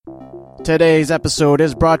Today's episode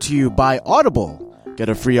is brought to you by Audible. Get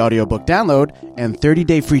a free audiobook download and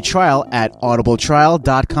 30-day free trial at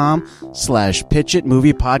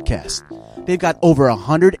audibletrial.com/pitchitmoviepodcast. They've got over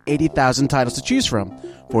 180,000 titles to choose from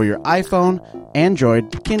for your iPhone,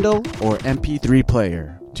 Android, Kindle, or MP3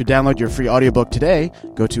 player. To download your free audiobook today,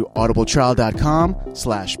 go to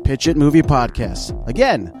audibletrial.com/pitchitmoviepodcast.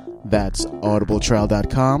 Again, that's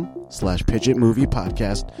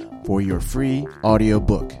audibletrial.com/pitchitmoviepodcast for your free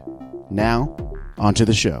audiobook. Now, onto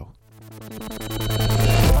the show.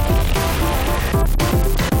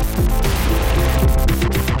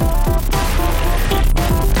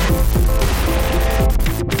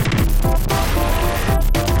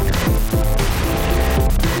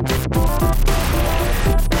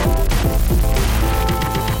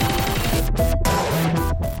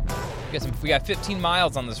 We got 15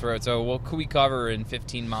 miles on this road, so what could we cover in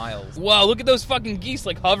 15 miles? Wow, look at those fucking geese,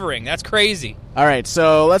 like, hovering. That's crazy. All right,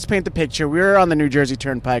 so let's paint the picture. We're on the New Jersey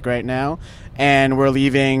Turnpike right now, and we're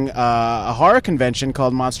leaving a horror convention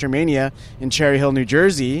called Monster Mania in Cherry Hill, New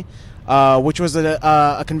Jersey, which was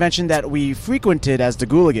a convention that we frequented as the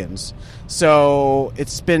Gooligans. So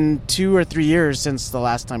it's been 2 or 3 years since the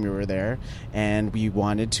last time we were there, and I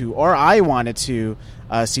wanted to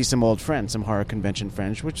see some old friends, some horror convention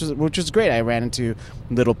friends, which was great. I ran into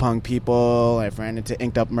Little Punk people. I ran into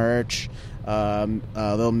Inked Up Merch,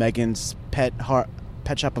 Little Megan's Pet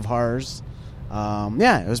Shop of Horrors.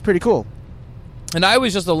 Yeah, it was pretty cool. And I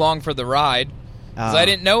was just along for the ride because I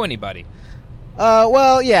didn't know anybody.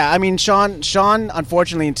 Well, yeah. I mean, Sean.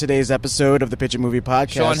 Unfortunately, in today's episode of the Pitch It Movie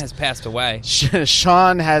Podcast, Sean has passed away.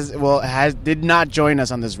 Sean did not join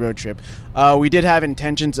us on this road trip. We did have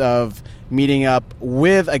intentions of meeting up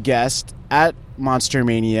with a guest at Monster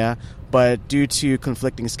Mania, but due to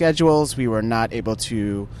conflicting schedules, we were not able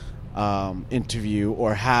to interview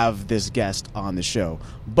or have this guest on the show.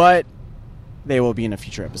 But they will be in a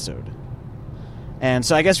future episode. And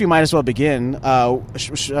so I guess we might as well begin. What's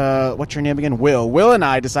your name again? Will. Will and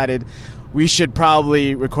I decided we should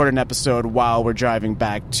probably record an episode while we're driving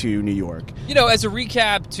back to New York. You know, as a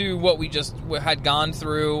recap to what we just had gone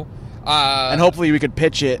through. And hopefully we could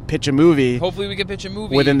pitch a movie. Hopefully we could pitch a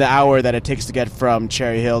movie within the hour that it takes to get from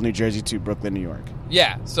Cherry Hill, New Jersey to Brooklyn, New York.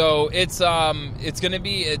 Yeah, so it's gonna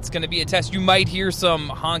be a test. You might hear some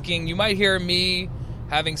honking. You might hear me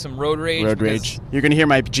having some road rage. You're going to hear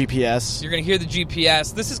my GPS. You're going to hear the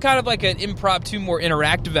GPS. This is kind of like an impromptu, more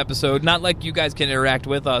interactive episode. Not like you guys can interact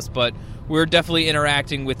with us, but we're definitely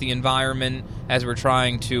interacting with the environment as we're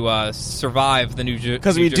trying to survive the New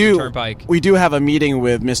Jersey Turnpike. We do have a meeting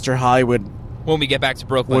with Mr. Hollywood when we get back to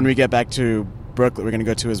Brooklyn. When we get back to Brooklyn, we're going to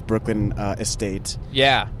go to his Brooklyn estate.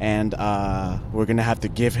 Yeah. And we're going to have to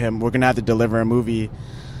deliver a movie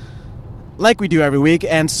like we do every week.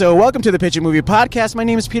 And so welcome to the Pitch It Movie Podcast. My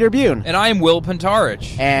name is Peter Bune. And I am Will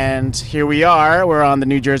Pentarich. And here we are. We're on the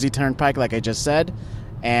New Jersey Turnpike, like I just said.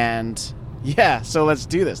 And yeah, so let's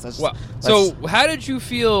do this. So how did you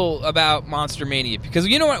feel about Monster Mania? Because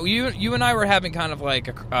you know what, you and I were having kind of like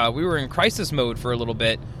we were in crisis mode for a little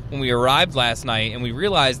bit when we arrived last night, and we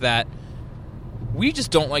realized that we just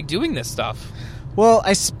don't like doing this stuff. Well,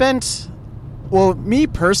 me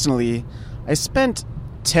personally, I spent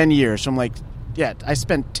 10 years I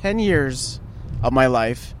spent 10 years of my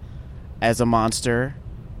life as a monster,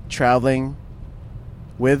 traveling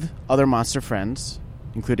with other monster friends,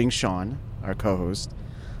 including Sean, our co-host.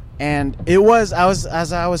 And I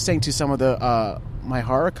was saying to some of my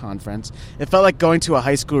horror con friends, it felt like going to a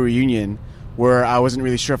high school reunion where I wasn't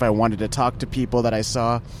really sure if I wanted to talk to people that I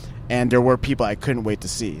saw, and there were people I couldn't wait to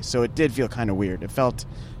see. So it did feel kind of weird. It felt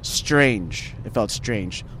strange.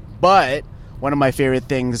 But one of my favorite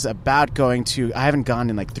things about I haven't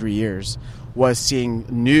gone in like 3 years, was seeing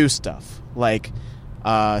new stuff, like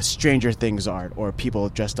Stranger Things art, or people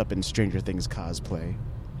dressed up in Stranger Things cosplay,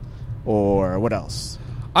 or what else?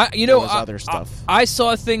 Other stuff. I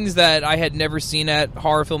saw things that I had never seen at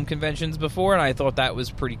horror film conventions before, and I thought that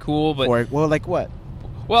was pretty cool. But like what?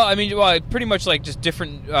 Well, I mean, pretty much like just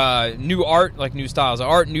different new art, like new styles of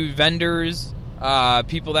art, new vendors,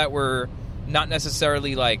 people that were not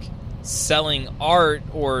necessarily like selling art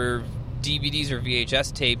or DVDs or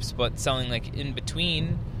VHS tapes, but selling like in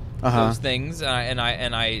between those things, and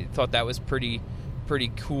I thought that was pretty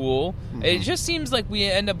cool. Mm-hmm. It just seems like we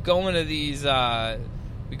end up going to these.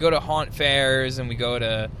 We go to haunt fairs, and we go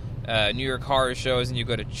to New York horror shows, and you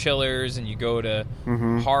go to Chillers, and you go to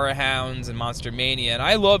Horror Hounds and Monster Mania. And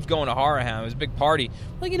I loved going to Horror Hound. It was a big party.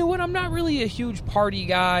 Like, you know what? I'm not really a huge party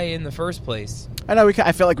guy in the first place. I know.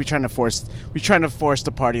 I felt like we trying to force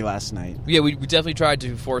the party last night. Yeah, we definitely tried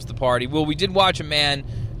to force the party. Well, we did watch a man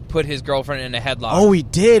put his girlfriend in a headlock. Oh, we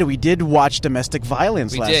did. We did watch domestic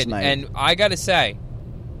violence we last did, night. and I gotta say,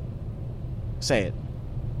 Say it.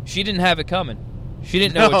 she didn't have it coming. She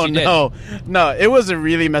didn't know what she did. No. It was a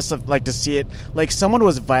really messed up. Like to see it, like someone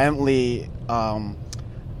was violently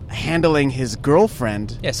handling his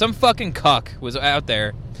girlfriend. Yeah, some fucking cuck was out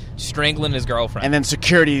there strangling his girlfriend. And then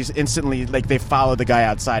security instantly, like, they followed the guy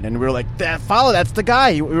outside, and we were like, that's the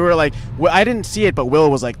guy. We were like, I didn't see it, but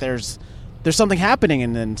Will was like, there's something happening,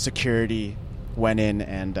 and then security went in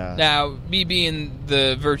and... Now, me being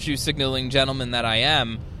the virtue signaling gentleman that I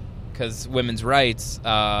am, because women's rights,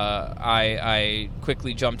 I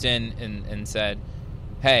quickly jumped in and said,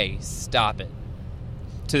 hey, stop it,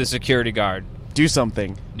 to the security guard. do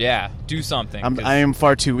something. Yeah, do something. I am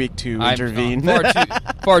far too weak to intervene.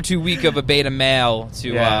 Far too weak of a beta male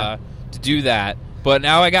to do that. But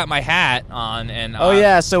now I got my hat on,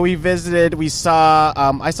 and so we visited. We saw.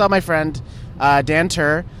 I saw my friend Dan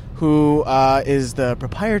Tur, who is the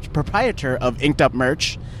proprietor of Inked Up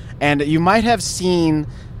Merch, and you might have seen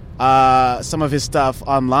some of his stuff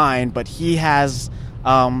online. But he has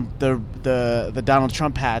the Donald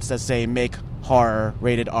Trump hats that say "Make Horror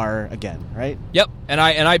Rated R Again," right? Yep, and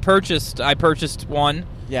I purchased one.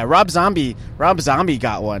 Yeah, Rob Zombie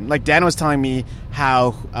got one. Like, Dan was telling me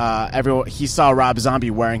how he saw Rob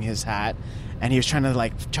Zombie wearing his hat, and he was trying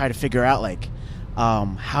to figure out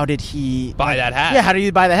how did he buy that hat? Yeah, how did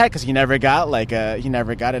he buy the hat? Because he never got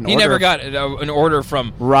an order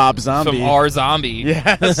from Rob Zombie, from R Zombie.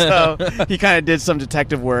 Yeah, so he kind of did some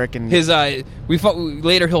detective work, and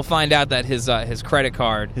later he'll find out that his credit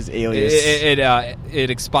card, his alias, it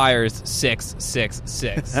expires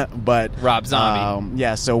 666. But Rob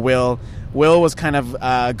Zombie. So Will was kind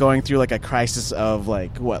of going through like a crisis of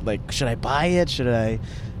should I buy it? Should I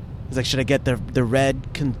get the red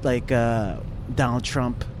Donald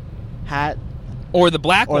Trump hat or the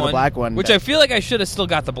black one? Or the black one, which I feel like I should have still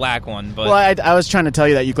got the black one. But I was trying to tell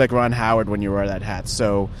you that you look like Ron Howard when you wear that hat.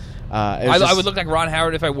 So I would look like Ron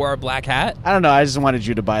Howard if I wore a black hat. I don't know. I just wanted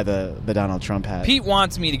you to buy the Donald Trump hat. Pete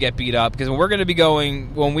wants me to get beat up because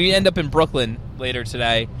when we end up in Brooklyn later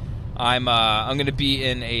today, I'm going to be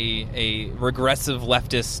in a regressive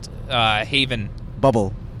leftist haven.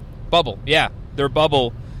 Bubble. Yeah, they're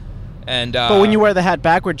bubble. And but when you wear the hat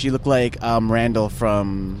backwards, you look like Randall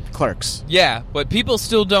from Clerks. Yeah, but people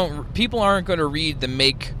aren't going to read the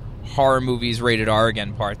Make Horror Movies Rated R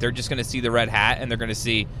Again part. They're just going to see the red hat, and they're going to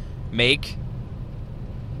see Make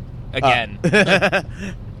Again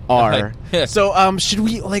R. So should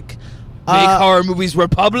we Make Horror Movies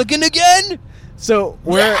Republican Again? So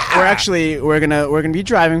we're gonna be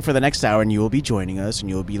driving for the next hour, and you will be joining us, and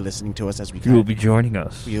you will be listening to us as we go. You will be joining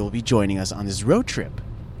us. You will be joining us on this road trip.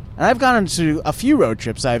 And I've gone on to a few road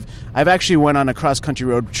trips. I've actually went on a cross-country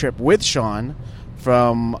road trip with Sean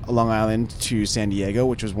from Long Island to San Diego,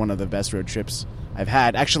 which was one of the best road trips I've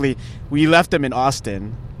had. Actually, we left him in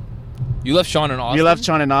Austin. You left Sean in Austin? We left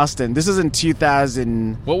Sean in Austin. This is in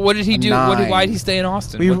 2000. What did he do? Why did he stay in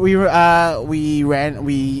Austin?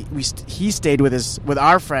 He stayed with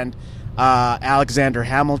our friend Alexander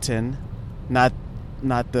Hamilton, not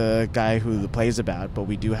the guy who the play's about, but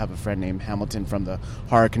we do have a friend named Hamilton from the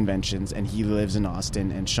horror conventions, and he lives in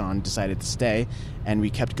Austin, and Sean decided to stay, and we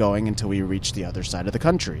kept going until we reached the other side of the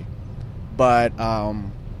country. But, I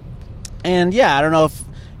don't know if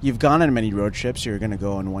you've gone on many road trips. You're going to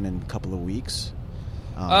go on one in a couple of weeks.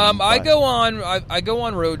 I go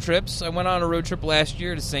on road trips. I went on a road trip last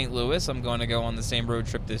year to St. Louis. I'm going to go on the same road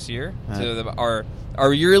trip this year to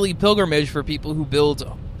our yearly pilgrimage for people who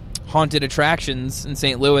build haunted attractions in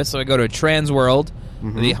St. Louis. So I go to Transworld,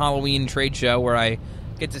 the Halloween trade show, where I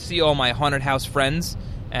get to see all my haunted house friends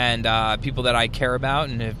and people that I care about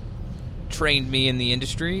and have trained me in the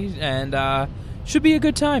industry, and should be a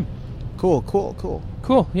good time. Cool.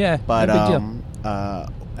 Yeah, but no big deal.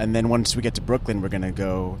 And then once we get to Brooklyn, we're gonna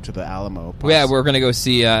go to the Alamo. Yeah, we're gonna go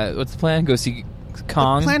see. What's the plan? Go see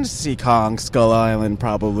Kong. The plan is to see Kong, Skull Island,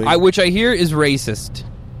 probably. Which I hear is racist.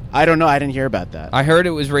 I don't know. I didn't hear about that. I heard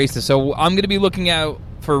it was racist, so I'm going to be looking out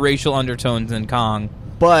for racial undertones in Kong.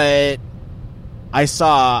 But I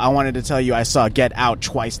wanted to tell you, I saw Get Out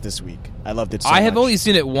twice this week. I loved it so much. I have only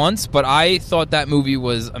seen it once, but I thought that movie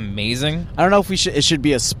was amazing. I don't know if it should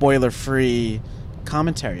be a spoiler-free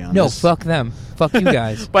commentary on this. No, fuck them. Fuck you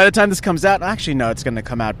guys. By the time this comes out, actually, no, it's going to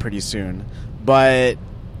come out pretty soon. But,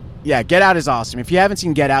 yeah, Get Out is awesome. If you haven't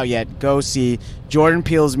seen Get Out yet, go see Jordan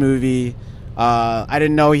Peele's movie. I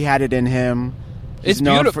didn't know he had it in him. It's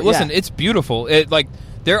beautiful. Listen, it's beautiful.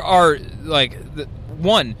 There are the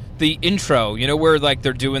intro, where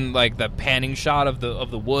they're doing the panning shot of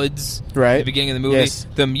the woods, right? At the beginning of the movie. Yes.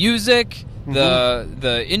 The music,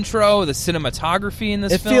 the intro, the cinematography in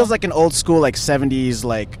this It film. feels like an old school, like 70s,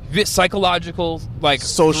 like psychological, like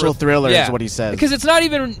social thriller is what he says. Because it's not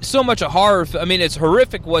even so much a horror. I mean, it's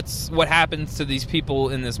horrific what happens to these people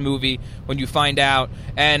in this movie when you find out.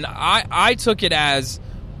 And I took it as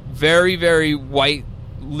very, very white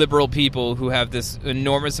liberal people who have this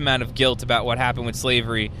enormous amount of guilt about what happened with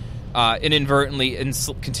slavery. Inadvertently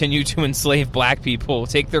continue to enslave black people,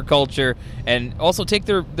 take their culture, and also take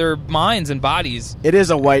their minds and bodies. It is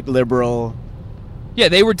a white liberal. Yeah,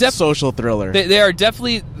 they were social thriller. They are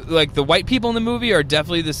definitely, like, the white people in the movie are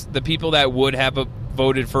definitely the people that would have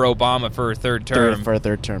voted for Obama for a third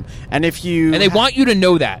term. And they want you to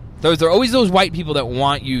know that. There are always those white people that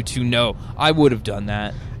want you to know, I would have done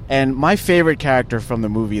that. And my favorite character from the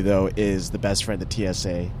movie, though, is the best friend, the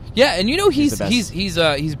TSA. Yeah, and you know he's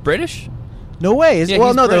British. No way. He's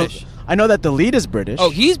British. I know that the lead is British. Oh,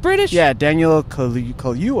 he's British. Yeah, Daniel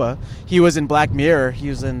Kaluuya. He was in Black Mirror. He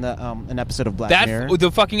was in an episode of Black Mirror.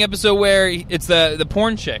 The fucking episode where it's the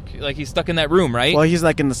porn chick. Like, he's stuck in that room, right? Well, he's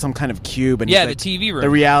like in some kind of cube. And yeah, the TV room, the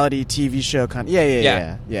reality TV show kind.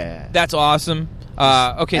 Yeah. That's awesome.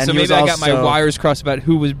 Okay, and so maybe I got my wires crossed about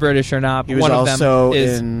who was British or not. He was One also of them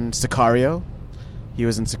is in Sicario. He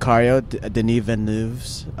was in Sicario, Denis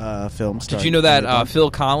Villeneuve's film. Did you know that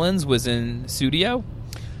Phil Collins was in Studio?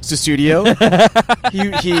 Studio.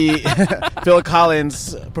 he Phil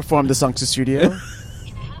Collins performed the song Studio.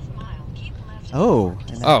 Oh,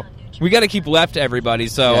 we got to keep left, everybody.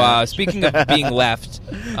 So speaking of being left.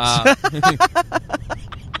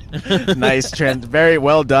 Nice trend. Very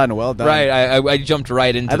well done. Well done. Right. I jumped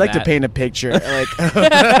right into that. I'd like to paint a picture.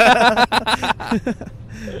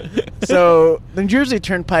 So, the New Jersey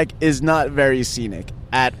Turnpike is not very scenic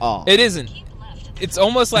at all. It isn't. It's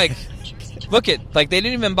almost like, look at, like, they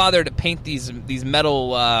didn't even bother to paint these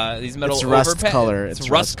metal It's rust color. It's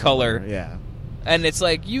rust color. Yeah. And it's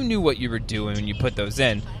like, you knew what you were doing when you put those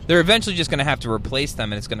in. They're eventually just going to have to replace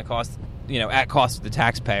them, and it's going to cost, at cost to the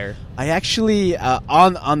taxpayer. I actually,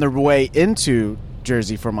 on the way into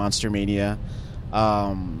Jersey for Monster Mania,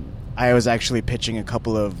 I was actually pitching a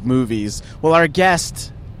couple of movies. Well, our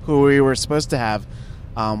guest, who we were supposed to have,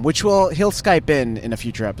 he'll Skype in a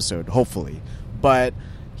future episode, hopefully. But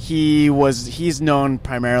he's known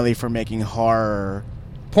primarily for making horror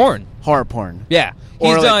porn. Yeah.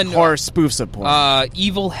 Or he's done horror spoofs of porn.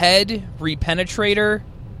 Evil Head, Repenetrator.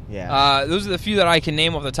 Yeah. Those are the few that I can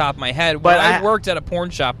name off the top of my head. When I worked at a porn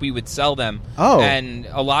shop, we would sell them. Oh. And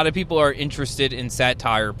a lot of people are interested in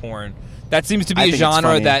satire porn. That seems to be a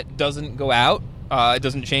genre that doesn't go out. It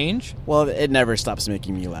doesn't change. Well, it never stops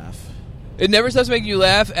making me laugh. It never stops making you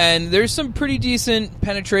laugh, and there's some pretty decent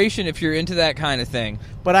penetration if you're into that kind of thing.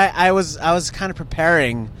 But I was kind of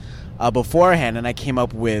preparing beforehand, and I came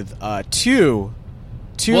up with two.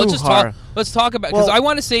 Well, let's talk about, because I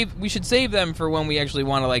want to we should save them for when we actually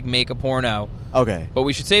want to, like, make a porno. Okay. But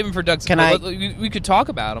we should save them for Doug's. We could talk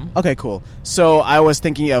about them. Okay, cool. So I was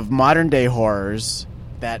thinking of modern day horrors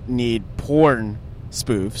that need porn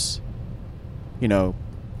spoofs.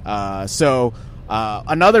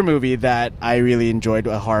 Another movie that I really enjoyed,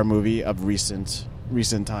 a horror movie of recent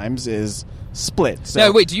times, is Split. So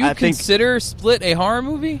now, wait, do you consider Split a horror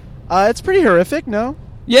movie? It's pretty horrific, no?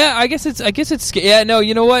 Yeah, I guess it's. Yeah, no,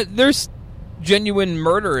 you know what? There's genuine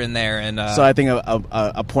murder in there, and so I think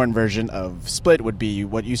a porn version of Split would be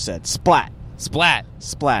what you said, Splat.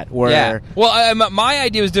 Where, yeah. Well, my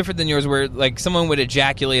idea was different than yours, where, like, someone would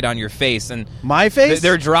ejaculate on your face, and my face.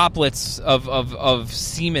 Their droplets of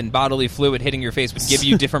semen, bodily fluid hitting your face would give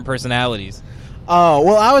you different personalities. Oh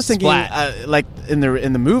well, I was thinking like in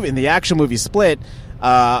the actual movie Split.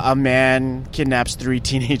 A man kidnaps 3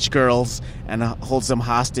 teenage girls and holds them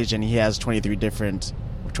hostage, and he has 23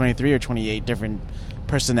 or 28 different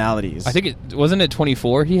personalities. I think wasn't it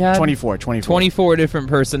 24 he had? 24 different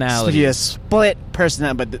personalities. So he has split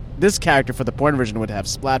personality, but this character for the porn version would have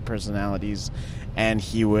splat personalities, and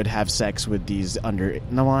he would have sex with these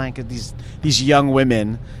these young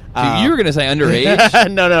women. So you were going to say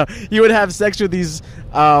underage? No. You would have sex with these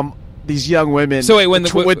young women. So wait,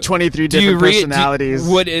 with 23 different personalities.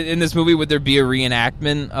 In this movie, would there be a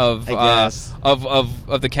reenactment of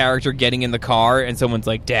the character getting in the car and someone's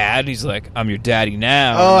like, "Dad," he's like, "I'm your daddy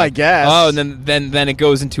now." Oh, I guess. Oh, and then it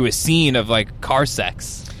goes into a scene of, like, car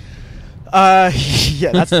sex.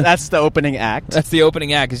 Yeah, that's the opening act. That's the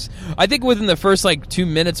opening act. 'Cause I think within the first, like, 2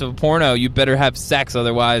 minutes of a porno, you better have sex,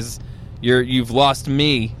 otherwise you've lost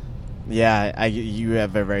me. Yeah, you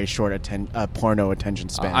have a very short porno attention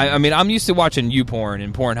span. I mean, I'm used to watching YouPorn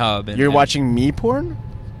and Pornhub. You're watching me porn?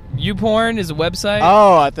 YouPorn is a website.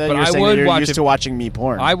 Oh, I thought you were saying you're used to watching me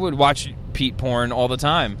porn. I would watch Pete porn all the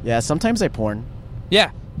time. Yeah, sometimes I porn.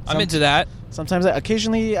 Yeah, I'm into that. Sometimes,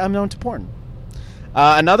 occasionally, I'm known to porn.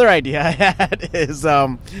 Another idea I had is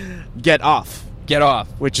Get Off. Get Off.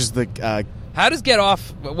 Which is the... How does Get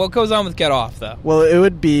Off... What goes on with Get Off, though? Well, it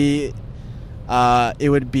would be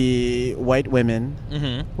white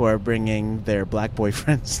women who are bringing their black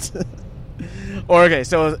boyfriends to... Or, okay,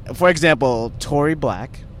 so, for example, Tory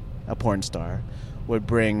Black, a porn star, would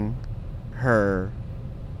bring her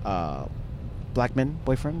black man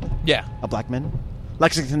boyfriend? Yeah. A black man?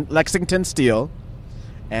 Lexington Steele.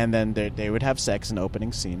 And then they would have sex in the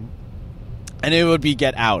opening scene. And it would be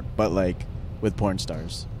Get Out, but, like, with porn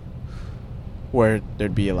stars. Where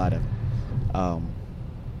there'd be a lot of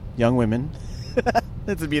young women.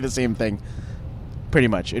 It would be the same thing. Pretty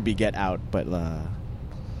much. It'd be Get Out, but...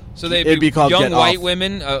 So they'd it'd be called young Get white Off.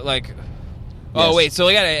 women, like... Yes. Oh, wait, so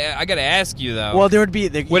I gotta ask you, though. Well, there would be...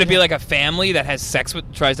 Would it be like a family that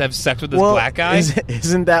tries to have sex with this black guy?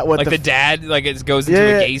 Isn't that what like the dad, like it goes into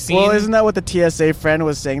a gay scene? Well, isn't that what the TSA friend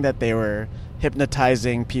was saying, that they were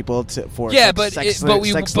hypnotizing people for sex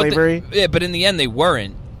slavery? But in the end, they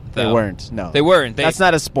weren't. Though. They weren't. No, they weren't. That's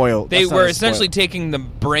not a spoil. They were essentially taking the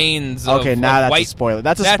brains. Okay, of now white, that's a spoiler.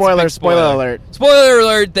 That's a spoiler. Spoiler alert. Spoiler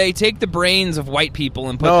alert! They take the brains of white people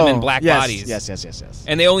and put them in black bodies. Yes.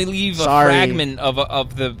 And they only leave a fragment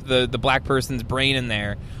of the black person's brain in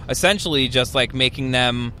there, essentially just like making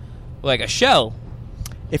them like a shell.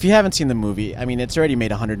 If you haven't seen the movie, I mean, it's already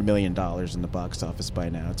made $100 million in the box office by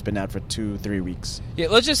now. It's been out for 2-3 weeks. Yeah,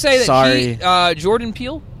 let's just say that Jordan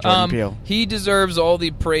Peele, he deserves all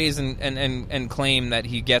the praise and claim that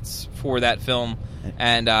he gets for that film.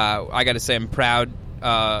 And I got to say, I'm proud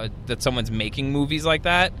that someone's making movies like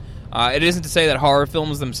that. It isn't to say that horror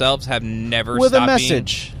films themselves have never with stopped a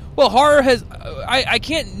message. Being... Well, horror has... I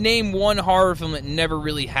can't name one horror film that never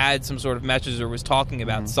really had some sort of message or was talking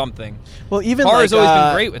about something. Well, even horror's always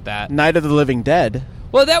been great with that. Night of the Living Dead.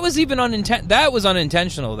 Well, that was even that was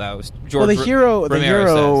unintentional, though. The hero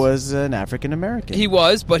was an African American. He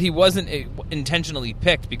was, but he wasn't intentionally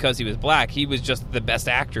picked because he was black. He was just the best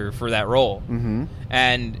actor for that role. Mm-hmm.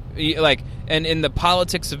 And in the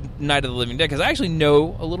politics of Night of the Living Dead, because I actually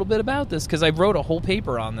know a little bit about this because I wrote a whole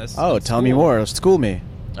paper on this. Oh, tell me more. School me.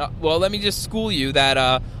 Well, let me just school you that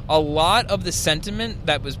a lot of the sentiment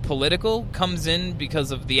that was political comes in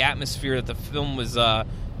because of the atmosphere that the film was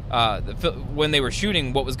when they were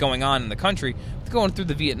shooting what was going on in the country, going through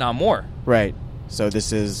the Vietnam War. Right. So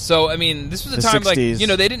this is... So, I mean, this was a time 60s.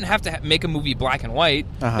 Like, they didn't have to make a movie black and white.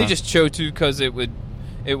 They just chose to because it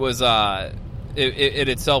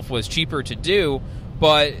itself was cheaper to do.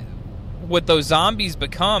 But what those zombies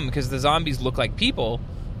become, because the zombies look like people...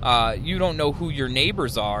 you don't know who your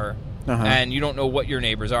neighbors are, and you don't know what your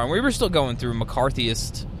neighbors are. And we were still going through a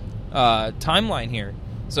McCarthyist timeline here,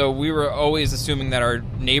 so we were always assuming that our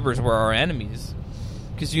neighbors were our enemies,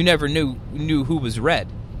 because you never knew who was red.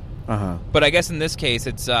 But I guess in this case,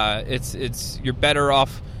 it's you're better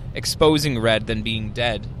off exposing red than being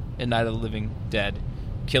dead in Night of the Living Dead,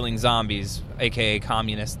 killing zombies, aka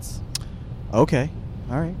communists. Okay,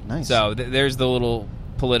 all right, nice. So there's the little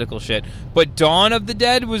political shit. But Dawn of the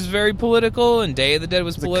Dead was very political, and Day of the Dead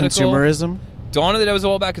was political. Consumerism? Dawn of the Dead was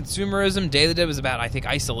all about consumerism. Day of the Dead was about, I think,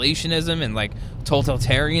 isolationism and, like,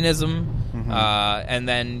 totalitarianism. Mm-hmm. And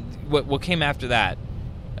then what came after that?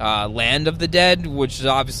 Land of the Dead, which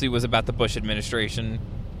obviously was about the Bush administration.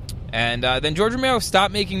 And then George Romero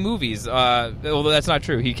stopped making movies. Although that's not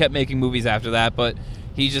true. He kept making movies after that, but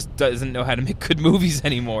he just doesn't know how to make good movies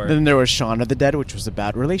anymore. Then there was Shaun of the Dead, which was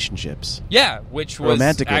about relationships. Yeah, which was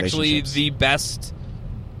actually the best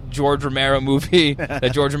George Romero movie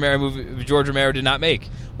that George Romero did not make.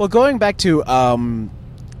 Well, going back to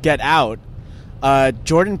Get Out,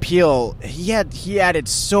 Jordan Peele, he added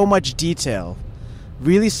so much detail,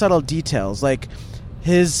 really subtle details, like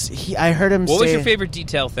I heard him say... What was your favorite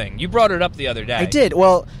detail thing? You brought it up the other day. I did.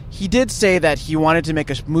 Well, he did say that he wanted to make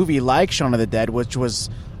a movie like Shaun of the Dead, which was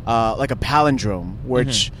like a palindrome,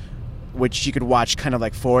 which you could watch kind of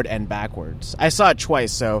like forward and backwards. I saw it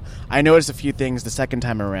twice, so I noticed a few things the second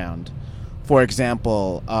time around. For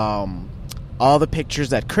example, all the pictures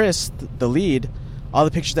that Chris, the lead, all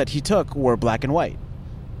the pictures that he took were black and white.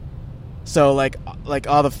 So like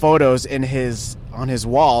all the photos on his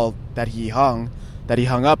wall that he hung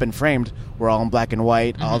up and framed were all in black and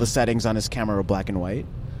white. Mm-hmm. All the settings on his camera were black and white.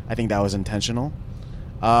 I think that was intentional.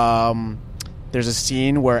 There's a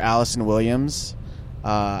scene where Allison Williams,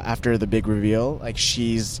 after the big reveal, like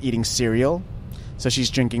she's eating cereal, so she's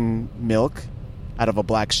drinking milk out of a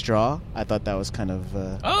black straw. I thought that was kind of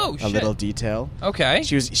a little detail. Okay.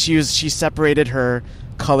 She separated her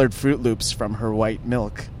colored Fruit Loops from her white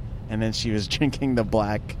milk, and then she was drinking the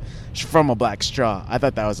black from a black straw. I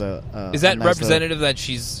thought that was Is that nice representative that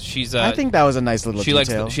she's I think that was a nice little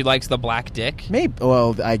detail. She likes the black dick? Maybe.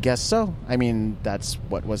 Well, I guess so. I mean, that's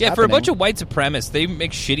what was happening. For a bunch of white supremacists, they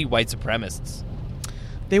make shitty white supremacists.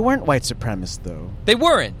 They weren't white supremacists, though. They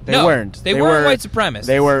weren't. They weren't. They weren't white supremacists.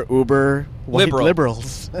 They were uber white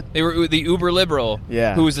liberals. They were the uber liberal.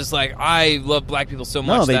 Yeah. Who was just like, I love black people so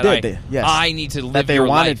much yes. I need to live that they your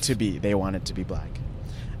wanted life. to be. They wanted to be black.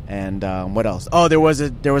 And what else? Oh, there was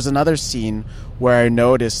another scene where I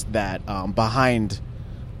noticed that behind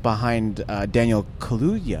Daniel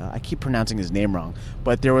Kaluuya, I keep pronouncing his name wrong,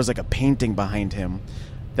 but there was like a painting behind him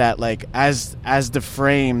that, like, as the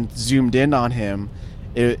frame zoomed in on him,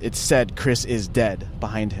 it said Chris is dead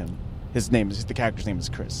behind him. The character's name is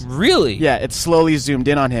Chris. Really? Yeah, it slowly zoomed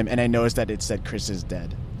in on him, and I noticed that it said Chris is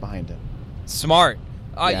dead behind him. Smart.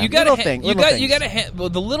 Yeah. You gotta, Well,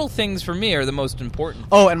 the little things for me are the most important.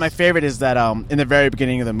 Oh, and my favorite is that in the very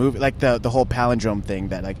beginning of the movie, like the whole palindrome thing,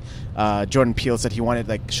 that like Jordan Peele said he wanted,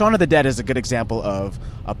 like, Shaun of the Dead is a good example of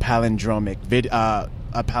a palindromic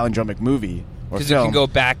movie or because film. You can go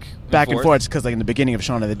back and forth. Because like in the beginning of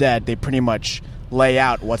Shaun of the Dead, they pretty much lay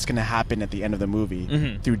out what's going to happen at the end of the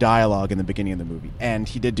movie through dialogue in the beginning of the movie, and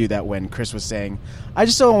he did do that when Chris was saying, "I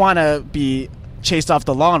just don't want to be chased off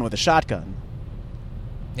the lawn with a shotgun."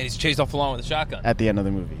 And he's chased off the lawn with a shotgun. At the end of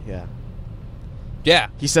the movie, yeah. Yeah.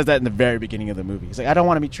 He says that in the very beginning of the movie. He's like, I don't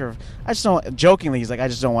want to meet jokingly, he's like, I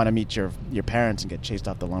just don't want to meet your parents and get chased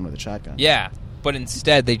off the lawn with a shotgun. Yeah. But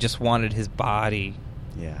instead, they just wanted his body.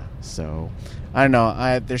 Yeah. So, I don't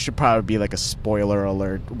know. There should probably be like a spoiler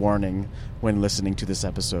alert warning when listening to this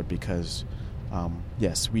episode because...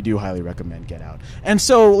 yes, we do highly recommend Get Out. And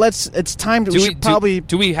so it's time to... Do you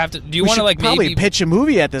want to like probably maybe pitch a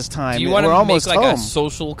movie at this time? Do you want to make like home.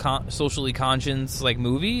 a socially conscious like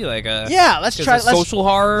movie? Like a... Yeah, let's try... social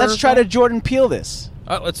horror? Let's try to Jordan Peele this.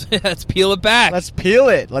 Let's peel it back. Let's peel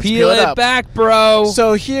it. Let's peel it up. Back, bro.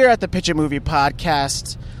 So here at the Pitch It Movie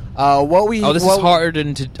podcast... this is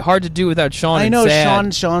hard to do without Sean. I know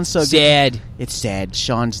sad. Sean's so sad. Good. It's sad.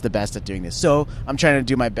 Sean's the best at doing this. So I'm trying to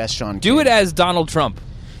do my best, Sean. Do it as Donald Trump.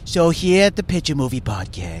 So here at the Pitch It Movie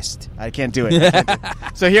podcast, I can't do it.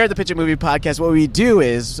 So here at the Pitch It Movie podcast,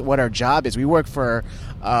 what our job is, we work for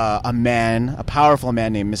a powerful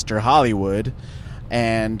man named Mr. Hollywood,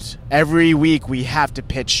 and every week we have to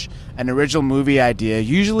pitch an original movie idea,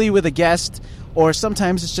 usually with a guest. Or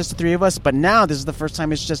sometimes it's just the three of us, but now this is the first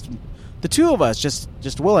time it's just the two of us,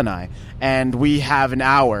 just Will and I. And we have an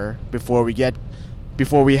hour before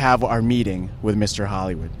we have our meeting with Mr.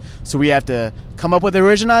 Hollywood. So we have to come up with an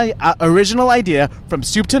original idea from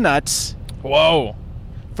soup to nuts. Whoa.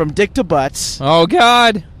 From dick to butts. Oh,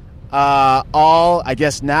 God. All, I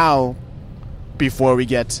guess now, before we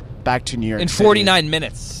get back to New York City. In 49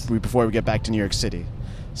 minutes. Before we get back to New York City.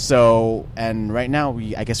 So, and right now,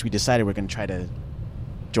 I guess we decided we're going to try to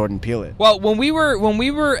Jordan Peele it. Well, when we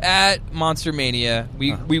were at Monster Mania,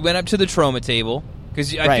 we went up to the Trauma table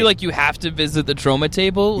because I feel like you have to visit the Trauma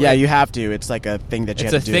table. Yeah, you have to. It's like a thing that you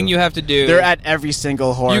have to do. It's a thing you have to do. They're at every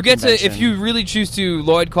single horror You get convention. to, if you really choose to,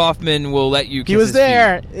 Lloyd Kaufman will let you kiss He was his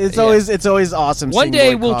there. feet. It's always awesome. One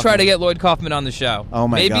day Lloyd we'll Kaufman. try to get Lloyd Kaufman on the show. Oh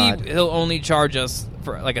my God. Maybe he'll only charge us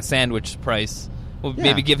for like a sandwich price. We'll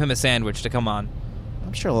maybe give him a sandwich to come on.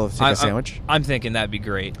 I'm sure we'll take a sandwich. I'm thinking that'd be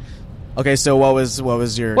great. Okay, so what was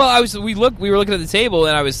your? Well, we were looking at the table,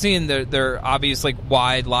 and I was seeing their obvious like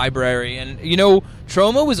wide library, and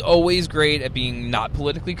Troma was always great at being not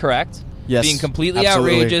politically correct, being completely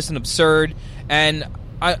outrageous and absurd. And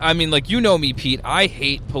I mean, like, me, Pete. I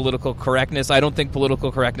hate political correctness. I don't think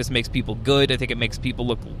political correctness makes people good. I think it makes people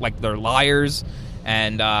look like they're liars.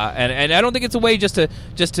 And I don't think it's a way just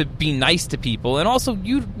to be nice to people. And also,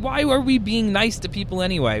 why are we being nice to people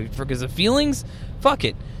anyway? Because of feelings? Fuck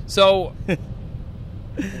it. So,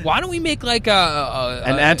 why don't we make like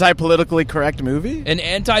an anti-politically correct movie? An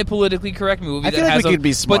anti-politically correct movie. I feel like we could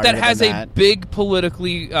be smarter but that has than a big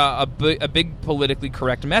politically politically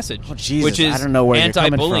correct message. Oh, Jesus, which is I don't know where you're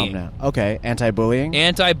coming anti-bullying. from now. Okay, anti-bullying.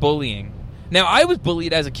 Anti-bullying. Now, I was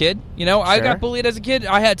bullied as a kid. I got bullied as a kid.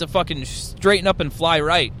 I had to fucking straighten up and fly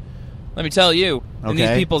right. Let me tell you, in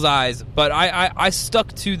these people's eyes. But I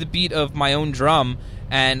stuck to the beat of my own drum,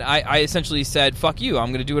 and I essentially said, fuck you, I'm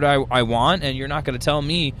going to do what I want, and you're not going to tell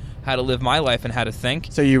me how to live my life and how to think.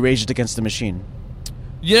 So you raged against the machine.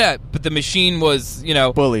 Yeah, but the machine was,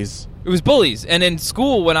 bullies. It was bullies. And in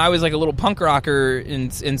school, when I was like a little punk rocker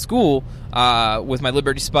in school, with my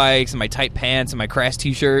Liberty Spikes and my tight pants and my Crash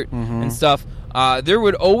t-shirt and stuff, there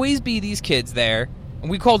would always be these kids there, and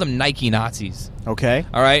we called them Nike Nazis. Okay.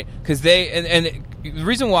 All right? Because and the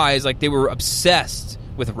reason why is like they were obsessed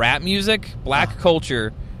with rap music, black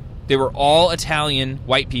culture. They were all Italian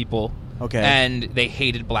white people. Okay. And they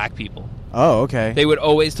hated black people. Oh, okay. They would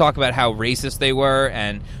always talk about how racist they were,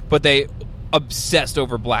 but they obsessed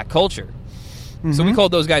over black culture. Mm-hmm. So we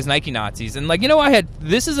called those guys Nike Nazis. And I'm going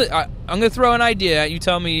to throw an idea. You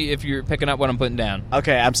tell me if you're picking up what I'm putting down.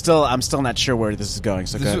 Okay, I'm still not sure where this is going.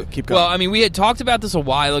 So keep going. Well, I mean, we had talked about this a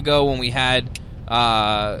while ago when we had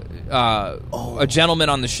a gentleman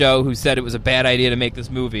on the show who said it was a bad idea to make this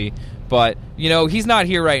movie. But, he's not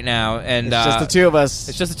here right now. And it's just the two of us.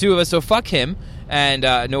 It's just the two of us, so fuck him. And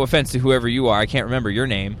no offense to whoever you are. I can't remember your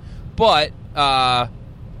name. But High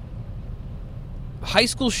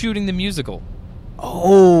School Shooting the Musical.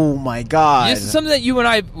 Oh, my God. This is something that you and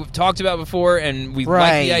I have talked about before, and we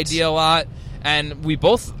like the idea a lot. And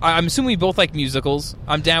I'm assuming we both like musicals.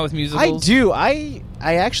 I'm down with musicals. I do. I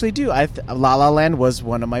actually do. La La Land was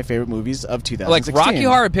one of my favorite movies of 2016. Like Rocky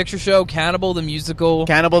Horror Picture Show, Cannibal the Musical.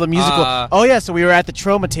 Oh, yeah, so we were at the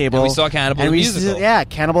Troma table. And we saw Cannibal the Musical.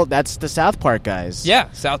 Cannibal, that's the South Park guys.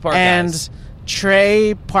 Yeah, South Park and guys. And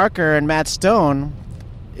Trey Parker and Matt Stone,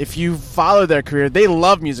 if you follow their career, they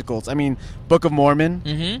love musicals. I mean, Book of Mormon.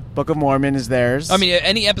 Mm-hmm. Book of Mormon is theirs. I mean,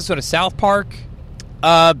 any episode of South Park.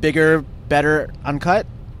 Bigger, Better, Uncut.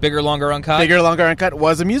 Bigger, Longer, Uncut. Bigger, Longer, Uncut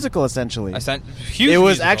was a musical, essentially. Huge. It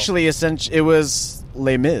was musical. actually it was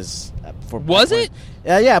Les Mis. Was it?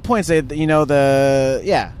 Yeah, points. It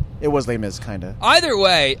was Les Mis, kind of. Either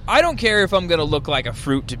way, I don't care if I'm going to look like a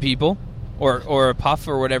fruit to people, or a puff,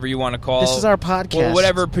 or whatever you want to call. This is our podcast. Or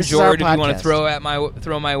whatever pejorative you want to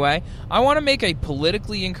throw my way. I want to make a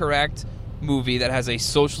politically incorrect movie that has a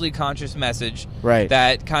socially conscious message. Right.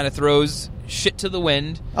 That kind of throws shit to the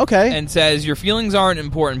wind. Okay. And says your feelings aren't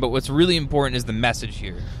important, but what's really important is the message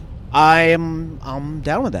here. I'm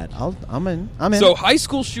down with that. I'm in. So, High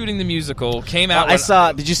School Shooting the Musical came out.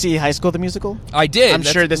 Did you see High School the Musical? I did. I'm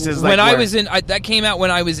sure this is when I was in. That came out when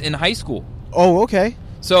I was in high school. Oh, okay.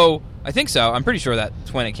 So I think so. I'm pretty sure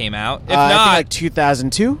that's when it came out. If not, I think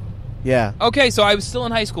 2002. Yeah. Okay, so I was still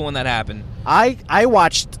in high school when that happened. I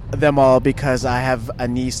watched them all because I have a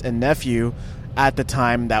niece and nephew at the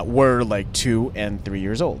time that were like 2 and 3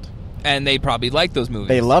 years old, and they probably liked those movies.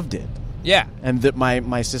 They loved it. Yeah, and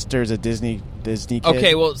my sister's a Disney kid.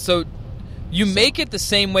 Okay, well, so you make it the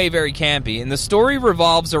same way, very campy, and the story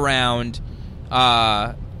revolves around.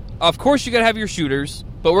 Of course, you got to have your shooters,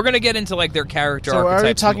 but we're going to get into like their character. So are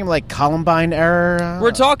we talking like Columbine era?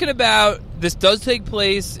 We're talking about this does take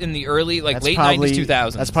place in the early, late 90s,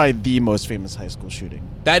 2000s. That's probably the most famous high school shooting.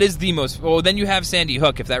 That is the most. Well, then you have Sandy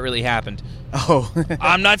Hook, if that really happened. Oh.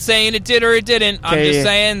 I'm not saying it did or it didn't. I'm just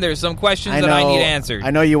saying there's some questions that I need answered.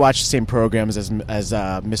 I know you watch the same programs as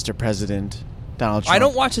Mr. President Donald Trump. I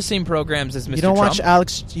don't watch the same programs as Mr. You don't Trump.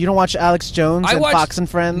 You don't watch Alex Jones and Fox and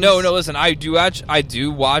Friends? No, listen. I do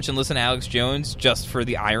watch and listen to Alex Jones just for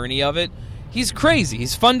the irony of it. He's crazy.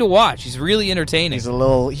 He's fun to watch. He's really entertaining. He's a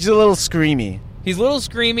little screamy. He's a little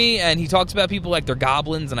screamy, and he talks about people like they're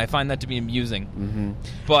goblins, and I find that to be amusing.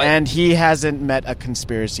 Mm-hmm. And he hasn't met a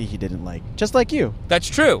conspiracy he didn't like, just like you. That's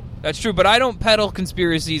true. But I don't peddle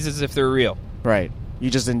conspiracies as if they're real. Right. You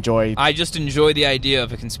just enjoy... I just enjoy the idea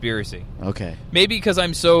of a conspiracy. Okay. Maybe because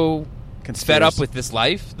I'm so fed up with this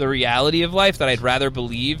life, the reality of life, that I'd rather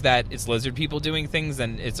believe that it's lizard people doing things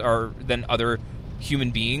than other human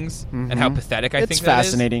beings, and how pathetic I think that is. It's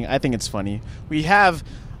fascinating. I think it's funny. We have...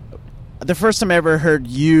 The first time I ever heard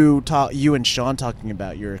you and Sean talking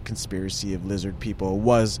about your conspiracy of lizard people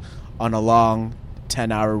was on a long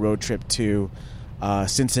 10-hour road trip to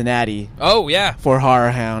Cincinnati. Oh, yeah. For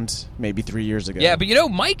Horror Hound, maybe 3 years ago. Yeah, but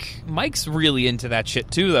Mike's really into that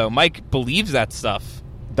shit too, though. Mike believes that stuff.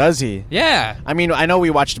 Does he? Yeah. I mean, I know we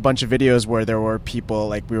watched a bunch of videos where there were people,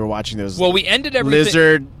 like, we were watching those... Well, we ended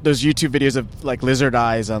everything... Those YouTube videos of, like, lizard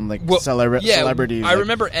eyes on, like, celebrities. I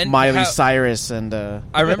remember... Miley Cyrus and...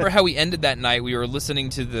 I remember how we ended that night. We were listening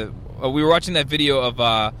to we were watching that video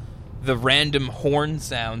of the random horn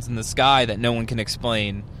sounds in the sky that no one can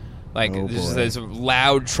explain. Like, there's this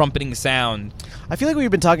loud trumpeting sound. I feel like we've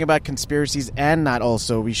been talking about conspiracies and not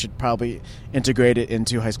also. We should probably integrate it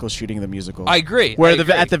into High School Shooting the Musical. I agree. Where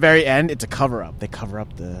at the very end, it's a cover-up. They cover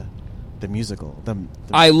up the musical.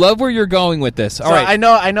 I love where you're going with this. All right. I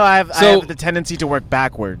know I have the tendency to work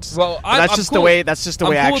backwards. Well, that's just the way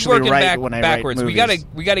I actually write when I write movies.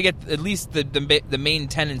 We got to get at least the main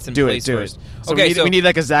tenets in place first. So we need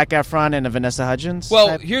like a Zac Efron and a Vanessa Hudgens. Well,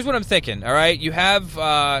 type? Here's what I'm thinking. All right, you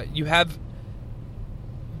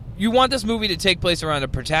want this movie to take place around a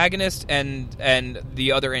protagonist and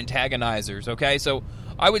the other antagonizers. Okay, so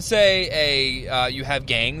I would say you have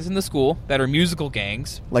gangs in the school that are musical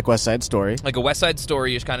gangs. Like West Side Story. Like a West Side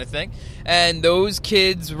Story-ish kind of thing. And those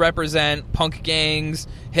kids represent punk gangs,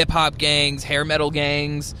 hip-hop gangs, hair metal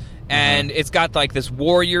gangs, and it's got like this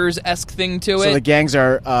Warriors-esque thing to it. So the gangs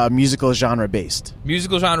are musical genre-based.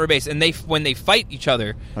 Musical genre-based. And when they fight each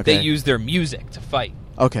other, they use their music to fight.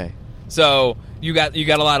 Okay. So you got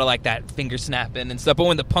a lot of like that finger snapping and stuff. But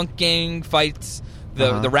when the punk gang fights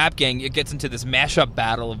the rap gang, it gets into this mashup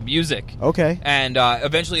battle of music. Okay. And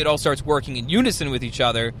eventually it all starts working in unison with each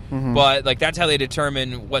other. Mm-hmm. But like that's how they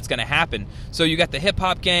determine what's going to happen. So you got the hip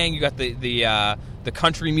hop gang, you got the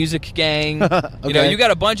country music gang. Okay. You know, you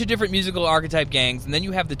got a bunch of different musical archetype gangs, and then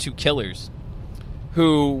you have the two killers,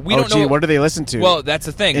 who we don't know. What do they listen to? Well, that's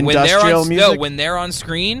the thing. Industrial music? When they're on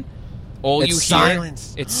screen, all It's you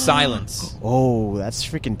silence. hear it's silence. Oh, that's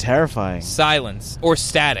freaking terrifying. Silence or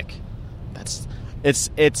static.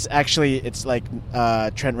 It's actually like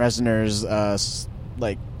Trent Reznor's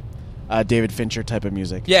David Fincher type of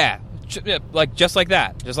music. Yeah, like just like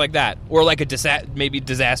that, or like maybe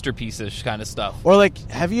disaster piece-ish kind of stuff. Or like,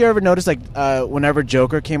 have you ever noticed like whenever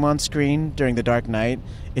Joker came on screen during The Dark Knight,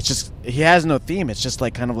 it's just he has no theme. It's just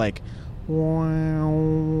like kind of like.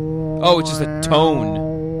 Oh, it's just a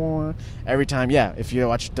tone every time. Yeah, if you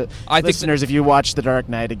watch if you watch The Dark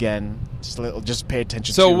Knight again, just pay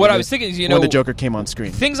attention. So to what I was thinking is, when the Joker came on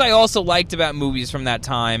screen. Things I also liked about movies from that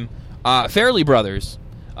time, Farrelly Brothers.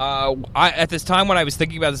 At this time when I was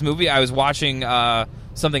thinking about this movie, I was watching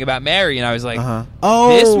Something About Mary, and I was like,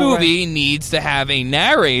 this movie needs to have a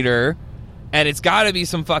narrator, and it's got to be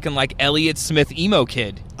some fucking like Elliott Smith emo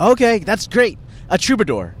kid. Okay, that's great. A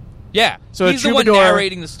troubadour. Yeah, so he's the one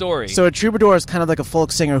narrating the story. So a troubadour is kind of like a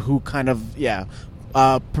folk singer who kind of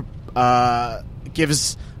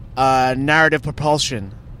gives narrative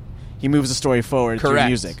propulsion. He moves the story forward through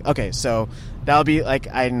music. Okay, so that'll be like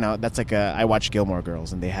I don't know. That's like I watched Gilmore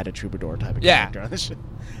Girls and they had a troubadour type of character on this shit.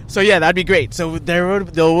 So yeah, that'd be great. So there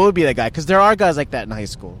will be that guy because there are guys like that in high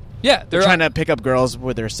school. Yeah, they're trying to pick up girls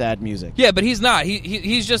with their sad music. Yeah, but he's not.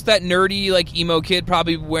 He's just that nerdy like emo kid,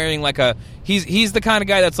 probably wearing like a. He's the kind of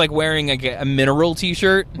guy that's like wearing a Mineral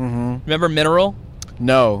T-shirt. Mm-hmm. Remember Mineral?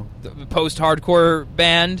 No. The post-hardcore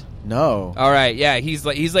band. No. All right, yeah, he's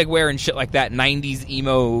like wearing shit like that 90s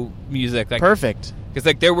emo music. Like, perfect. Because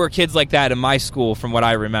like there were kids like that in my school, from what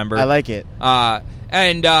I remember. I like it. All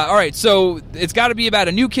right, so it's got to be about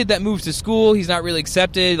a new kid that moves to school. He's not really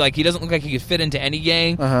accepted. Like, he doesn't look like he could fit into any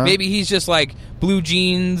gang. Maybe he's just like blue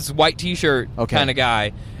jeans, white T-shirt kind of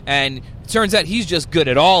guy. And it turns out he's just good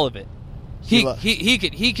at all of it. He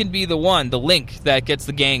can be the link that gets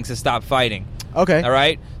the gangs to stop fighting. Okay. All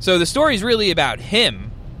right. So the story's really about him,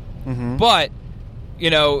 but we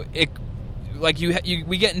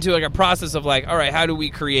get into like a process of like, all right, how do we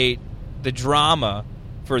create the drama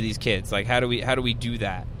for these kids? Like, how do we do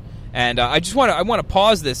that? And I want to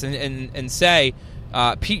pause this and say,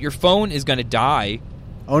 Pete, your phone is going to die.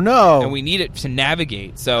 Oh no! And we need it to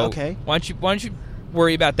navigate. So okay. Why don't you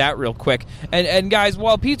worry about that real quick? And guys,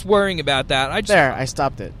 while Pete's worrying about that, I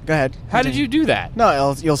stopped it. Go ahead. How did you do that?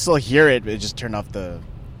 No, you'll still hear it, but just turn off the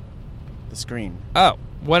screen. Oh,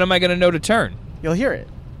 when am I going to know to turn? You'll hear it.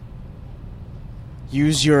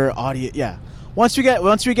 Use your audio. Yeah. Once we get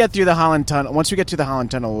through the Holland Tunnel, we'll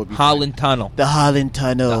be Holland Tunnel. The Holland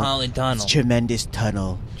Tunnel. The Holland Tunnel. It's a tremendous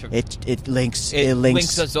tunnel. It links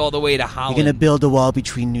us all the way to Holland. You're gonna build a wall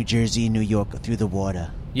between New Jersey and New York through the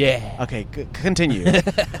water. Yeah. Okay. Continue.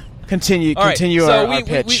 Continue right, our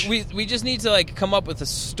pitch. We just need to like come up with a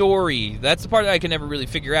story. That's the part that I can never really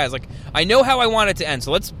figure out. Is like I know how I want it to end,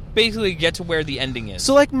 so let's basically get to where the ending is.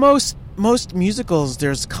 So like most musicals,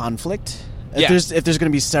 there's conflict. If there's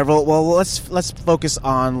going to be several, well, let's focus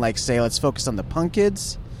on let's focus on the punk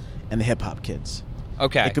kids and the hip hop kids.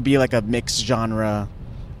 Okay. It could be like a mixed genre,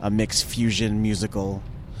 a mixed fusion musical.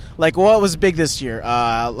 Like what was big this year,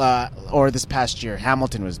 or this past year?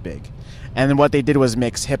 Hamilton was big, and then what they did was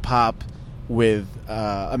mix hip hop with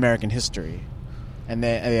American history, and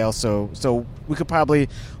they also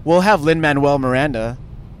we'll have Lin-Manuel Miranda,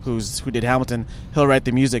 who did Hamilton. He'll write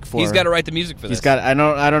the music for. He's got to write the music for this. He's got. I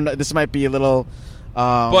don't know. This might be a little.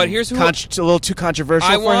 But here's a little too controversial.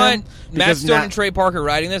 I for want him Matt Stone and Trey Parker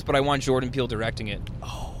writing this, but I want Jordan Peele directing it.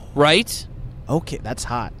 Oh, right. Okay, that's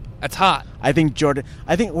hot. That's hot. I think there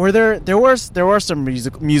were some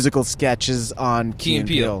musical sketches on Key and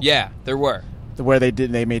Peele. Yeah, there were. Where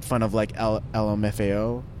they made fun of like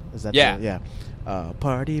LMFAO. Is that yeah.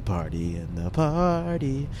 Party in the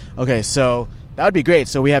party. Okay, so that would be great.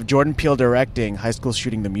 So we have Jordan Peele directing High School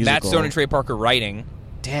Shooting the musical. Matt Stone and Trey Parker writing.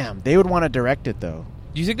 Damn, they would want to direct it though.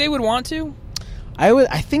 Do you think they would want to?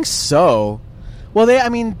 I think so. Well, they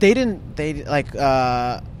didn't. They like.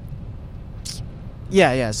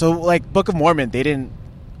 Yeah. So like Book of Mormon, they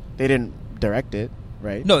didn't direct it,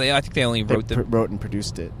 right? No, I think they only wrote and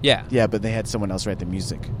produced it. Yeah. Yeah, but they had someone else write the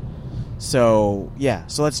music. So yeah,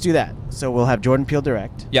 so let's do that. So we'll have Jordan Peele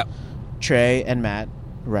direct. Yep. Trey and Matt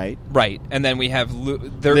write. Right, and then we have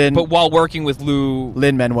but while working with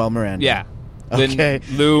Lin-Manuel Miranda. Yeah. Okay.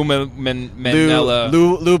 Lou Manella.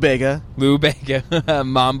 Lou Bega. Lou Bega.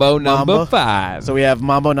 Mambo number 5. So we have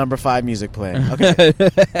Mambo number 5 music playing. Okay.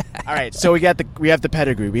 All right. So we have the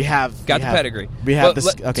pedigree. We have the pedigree. We have this.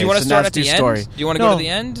 Okay. Do you want to start at the end? Story. Do you want to go to the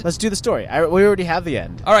end? Let's do the story. We already have the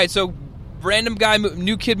end. All right. So random guy,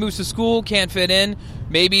 new kid moves to school, can't fit in.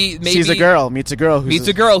 Maybe sees a girl, meets a girl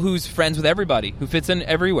who's friends with everybody, who fits in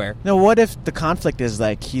everywhere. No, what if the conflict is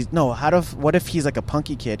like what if he's like a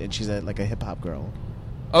punky kid and she's like a hip hop girl?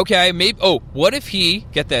 Okay, maybe. Oh, what if he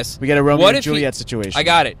get this? We get a Romeo and Juliet situation. I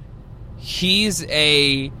got it. He's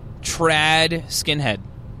a trad skinhead.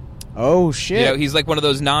 Oh shit! You know, he's like one of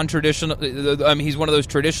those non-traditional. He's one of those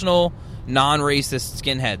traditional non-racist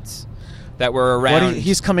skinheads that were around.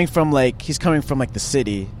 He's coming from like the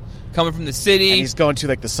city. Coming from the city, and he's going to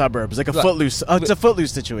like the suburbs, like a Footloose. Oh, it's a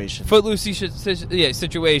Footloose situation. Footloose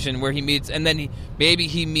situation where he meets, and then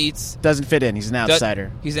he meets. Doesn't fit in. He's an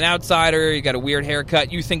outsider. He's an outsider. He got a weird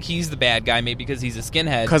haircut. You think he's the bad guy, maybe because he's a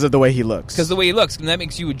skinhead. Because of the way he looks. And that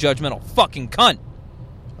makes you a judgmental fucking cunt.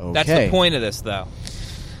 Okay. That's the point of this, though.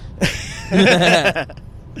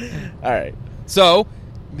 All right. So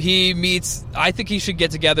he meets. I think he should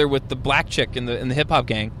get together with the black chick in the hip hop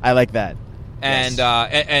gang. I like that. And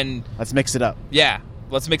yes. And let's mix it up. Yeah,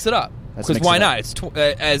 let's mix it up. Because why not? It's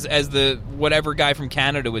as the whatever guy from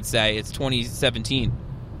Canada would say. It's 2017.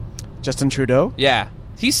 Justin Trudeau. Yeah,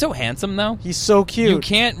 he's so handsome though. He's so cute. You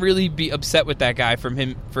can't really be upset with that guy for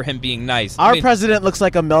him being nice. Our president looks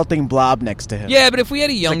like a melting blob next to him. Yeah, but if we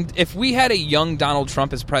had a young Donald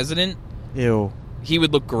Trump as president, ew, he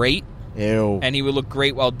would look great. Ew, and he would look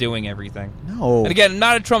great while doing everything. No, and again, I'm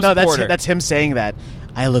not a Trump supporter. That's him saying that.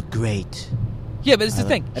 I look great. Yeah, but it's the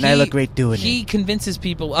thing. And I look great doing it. He convinces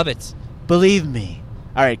people of it. Believe me.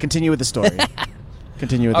 All right, continue with the story.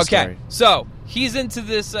 Okay, so he's into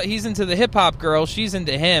this. He's into the hip hop girl. She's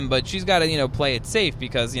into him, but she's got to play it safe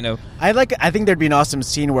because I think there'd be an awesome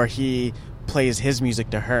scene where he plays his music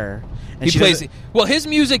to her. And he plays. Well, his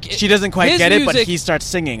music. She doesn't quite get it, but he starts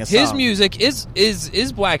singing a song. His music is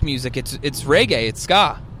black music. It's reggae. It's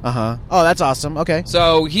ska. Uh-huh. Oh, that's awesome. Okay.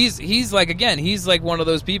 So he's like one of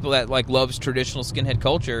those people that like loves traditional skinhead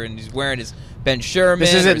culture, and he's wearing his Ben Sherman.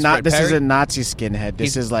 This isn't Nazi skinhead.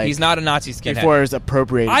 He's not a Nazi skinhead. Before it was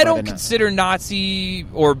appropriated. I don't consider Nazi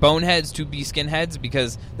or boneheads to be skinheads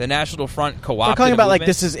because the National Front co-opted. We're talking about like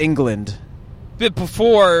this is England. But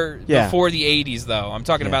before the 80s, though, I'm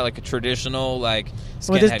talking about like a traditional like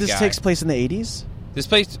skinhead this guy. takes place in the 80s. This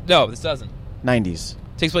doesn't. 90s.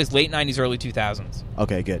 Takes place late 90s, early 2000s.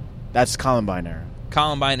 Okay, good. That's Columbine era.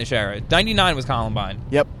 Columbine-ish era. 99 was Columbine.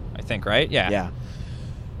 Yep. I think, right? Yeah. Yeah.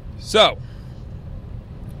 So,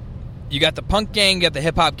 you got the punk gang, you got the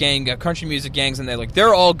hip-hop gang, you got country music gangs, and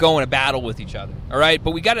they're all going to battle with each other. All right?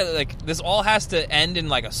 But we got to, this all has to end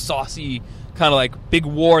in, a saucy kind of, big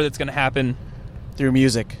war that's going to happen. Through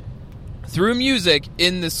music. Through music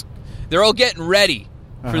in this... They're all getting ready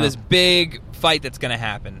for this big fight that's going to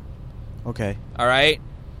happen. Okay. All right?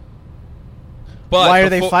 But why are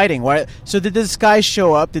they fighting? Why? So did this guy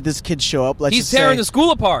show up? Did this kid show up? He's tearing the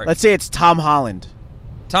school apart. Let's say it's Tom Holland.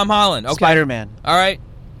 Tom Holland. Okay. Spider-Man. All right.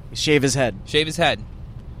 Shave his head.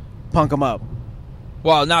 Punk him up.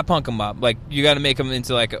 Well, not punk him up. You got to make him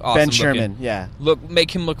into awesome Ben Sherman. looking. Yeah.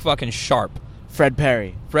 Make him look fucking sharp. Fred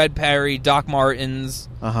Perry. Doc Martens.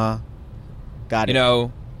 Got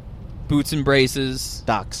it. Boots and braces.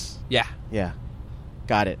 Docs. Yeah. Yeah.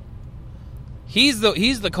 Got it. He's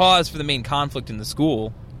the cause for the main conflict in the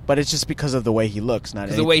school. But it's just because of the way he looks, not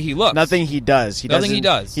the way he looks. Nothing he does. Nothing he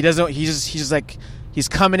does. He doesn't. He's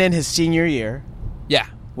coming in his senior year. Yeah.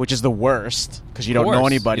 Which is the worst because you don't know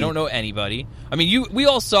anybody. You don't know anybody. I mean, we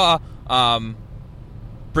all saw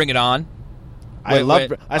Bring It On. I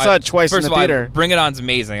saw it twice in the theater. Bring It On's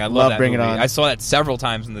amazing. I love that Bring movie. It On. I saw that several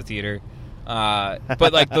times in the theater.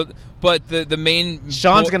 But the main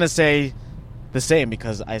Sean's gonna say the same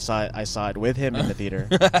because I saw it with him in the theater.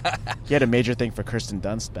 He had a major thing for Kirsten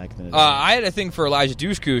Dunst back then. I had a thing for Elijah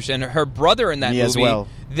Dushkush and her brother in that movie. As well.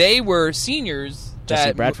 They were seniors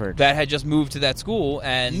Jesse Bradford that had just moved to that school,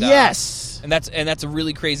 and yes, and that's a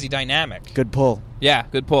really crazy dynamic. Good pull. Yeah,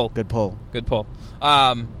 good pull.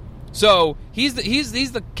 So he's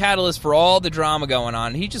the catalyst for all the drama going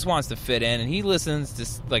on. He just wants to fit in, and he listens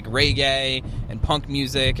to like reggae and punk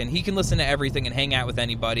music, and he can listen to everything and hang out with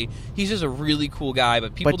anybody. He's just a really cool guy,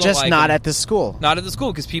 but people don't just like not him. at the school. Not at the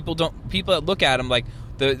school, because people that look at him like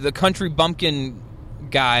the country bumpkin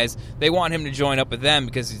guys, they want him to join up with them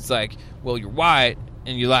because it's like, well, you're white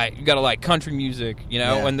and you gotta like country music, you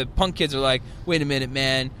know. Yeah. And the punk kids are like, wait a minute,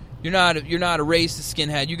 man. You're not a racist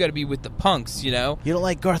skinhead. You got to be with the punks, you know. You don't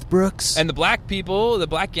like Garth Brooks? And the black people, the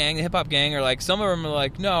black gang, the hip hop gang, are like, some of them are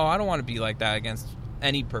like, no, I don't want to be like that against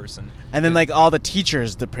any person. And then like all the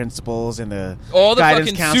teachers, the principals, and the all the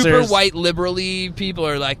guidance fucking counselors. super white liberally people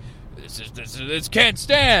are like, this can't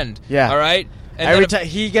stand. Yeah. All right. And Every then time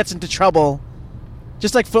he gets into trouble,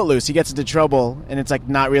 just like Footloose, he gets into trouble, and it's like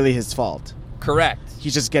not really his fault. correct.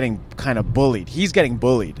 He's just getting kind of bullied. He's getting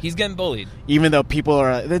bullied. He's getting bullied. Even though people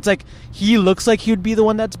are... It's like, he looks like he would be the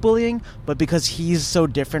one that's bullying, but because he's so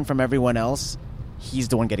different from everyone else, he's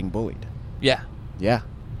the one getting bullied. Yeah. Yeah.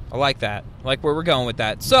 I like that. I like where we're going with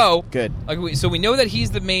that. So Good. So we know that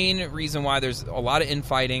he's the main reason why there's a lot of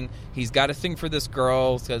infighting. He's got a thing for this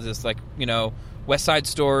girl. He's got this, like, you know, West Side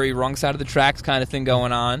Story, wrong side of the tracks kind of thing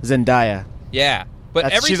going on. Zendaya. Yeah.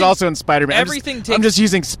 But She's also in Spider-Man. everything I'm just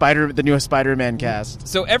using the newest Spider-Man cast.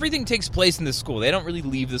 So everything takes place in the school. They don't really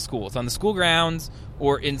leave the school. It's on the school grounds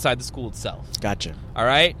or inside the school itself. Gotcha. All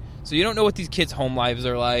right? So you don't know what these kids' home lives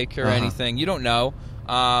are like or anything. You don't know.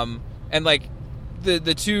 And, like,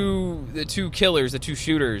 the two killers, the two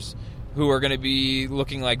shooters, who are going to be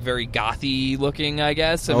looking like very gothy looking, I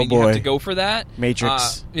guess. I mean, you have to go for that.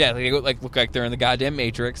 Matrix. Yeah, they look like they're in the goddamn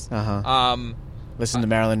Matrix. Listen to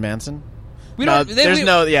Marilyn Manson? We don't.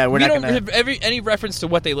 We're not don't gonna have any reference to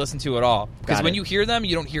what they listen to at all. Because Got when it. you hear them,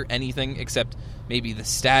 you don't hear anything except maybe the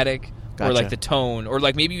static or Gotcha. like the tone, or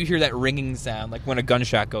like maybe you hear that ringing sound, like when a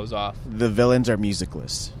gunshot goes off. The villains are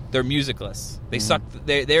musicless. They're musicless. They suck.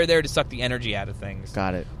 They're there to suck the energy out of things.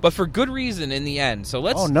 Got it. But for good reason in the end. So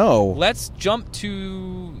let's. Oh, no. Let's jump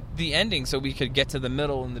to the ending so we could get to the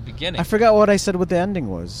middle and the beginning. I forgot what I said what the ending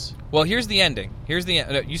was. Well, here's the ending. You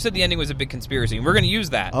said the ending was a big conspiracy, and we're going to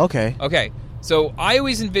use that. Okay. Okay. So I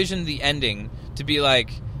always envisioned the ending to be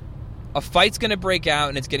like a fight's going to break out,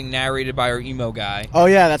 and it's getting narrated by our emo guy. Oh,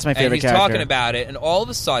 yeah, that's my And favorite he's character. talking about it, and all of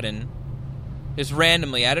a sudden, just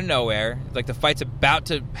randomly, out of nowhere, like the fight's about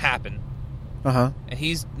to happen, Uh-huh. and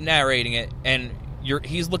he's narrating it, and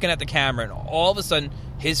he's looking at the camera, and all of a sudden,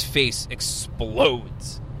 his face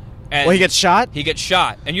explodes. And Well, he gets shot? He gets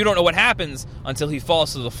shot, and you don't know what happens until he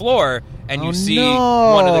falls to the floor, and Oh, you see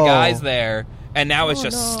no. one of the guys there, and now it's Oh,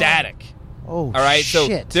 just no. static. Oh, All right,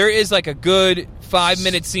 shit. so there is like a good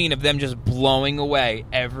 5-minute scene of them just blowing away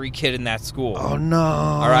every kid in that school. Oh, no.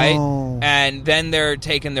 All right, and then they're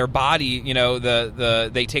taking their body. You know,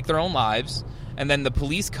 they take their own lives, and then the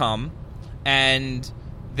police come, and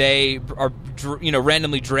they are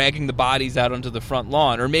randomly dragging the bodies out onto the front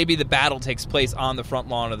lawn, or maybe the battle takes place on the front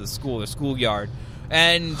lawn of the school, the schoolyard.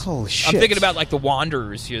 And Holy shit. I'm thinking about like the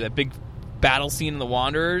Wanderers here, that big battle scene in the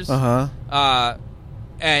Wanderers. Uh-huh.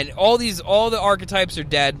 And all the archetypes are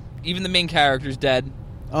dead. Even the main character's dead.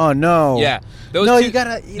 Oh, no. Yeah. Those No, two, you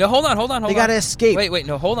gotta... No, hold on. They gotta escape. Wait,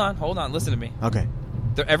 no, hold on. Listen to me. Okay.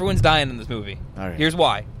 Everyone's dying in this movie. All right. Here's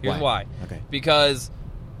why. Why. Okay. Because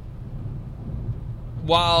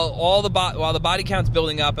while the body count's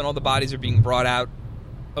building up and all the bodies are being brought out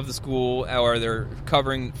of the school, or they're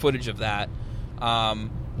covering footage of that,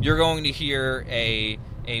 you're going to hear a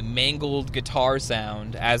mangled guitar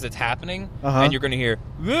sound as it's happening, and you're going to hear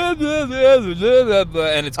blah, blah, blah, blah, blah, blah,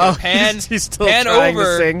 and it's going to he's still trying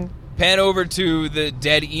to sing. Pan over to the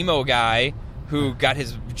dead emo guy who got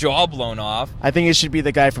his jaw blown off. I think it should be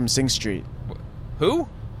the guy from Sing Street. Who?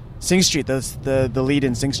 Sing Street, the lead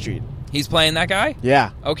in Sing Street. He's playing that guy?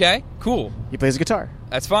 Yeah. Okay, cool. He plays guitar.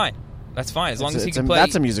 That's fine. As long as he can play.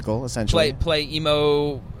 That's a musical, essentially. Play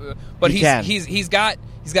emo, but he's got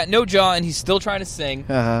no jaw, and he's still trying to sing.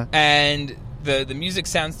 Uh-huh. And the music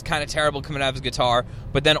sounds kind of terrible coming out of his guitar.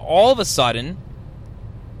 But then all of a sudden,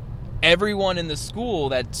 everyone in the school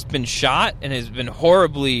that's been shot and has been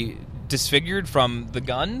horribly disfigured from the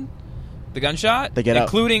gunshot, they get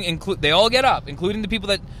up. They all get up, including the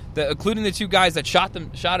people including the two guys that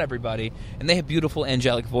shot everybody, and they have beautiful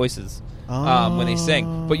angelic voices. When they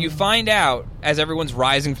sing. But you find out, as everyone's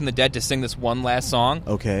rising from the dead to sing this one last song,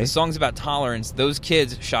 okay, the song's about tolerance. Those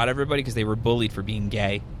kids shot everybody because they were bullied for being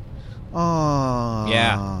gay. Oh.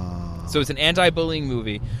 Yeah. So it's an anti-bullying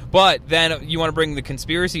movie. But then you want to bring the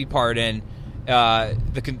conspiracy part in.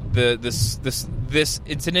 This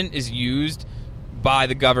incident is used by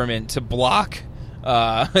the government to block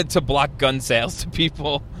gun sales to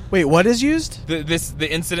people. Wait, what is used? The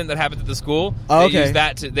incident that happened at the school. Oh, They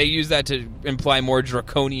okay. use that to imply more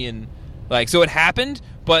draconian, like, so it happened,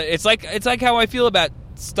 but it's like how I feel about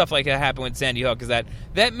stuff like that happened with Sandy Hook. Is that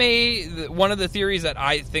one of the theories that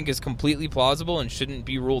I think is completely plausible and shouldn't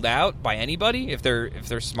be ruled out by anybody if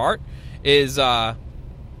they're smart is it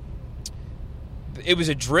was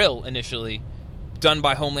a drill initially done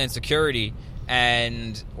by Homeland Security.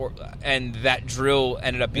 And that drill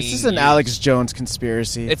ended up being... This is an used. Alex Jones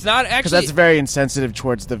conspiracy. It's not Because actually... that's very insensitive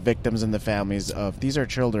towards the victims and the families of... These are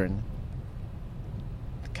children.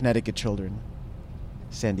 Connecticut children.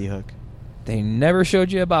 Sandy Hook. They never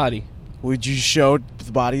showed you a body. Would you show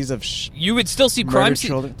the bodies of... You would still see crime murdered scene...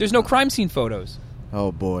 children? There's no crime scene photos.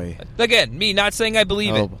 Oh, boy. Again, me not saying I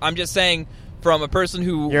believe it. I'm just saying from a person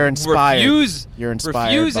who You're inspired. refuses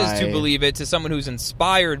by... to believe it to someone who's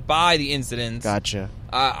inspired by the incidents. Gotcha.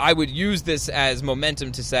 I would use this as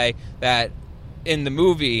momentum to say that in the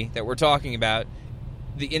movie that we're talking about,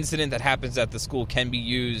 the incident that happens at the school can be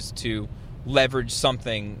used to leverage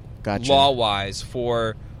something Gotcha. law-wise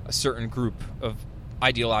for a certain group of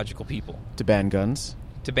ideological people. To ban guns?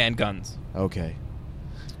 To ban guns. Okay.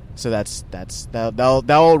 So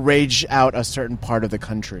that'll rage out a certain part of the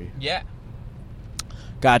country. Yeah.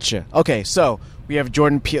 Gotcha. Okay, so we have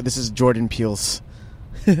Jordan Peele. This is Jordan Peele's.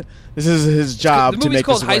 This is his job The to movie's make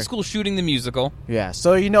called this High work. School Shooting the Musical. Yeah,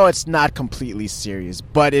 so it's not completely serious,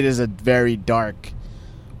 but it is a very dark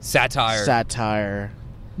Satire.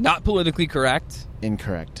 Not politically correct.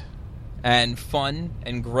 Incorrect. And fun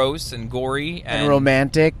and gross and gory And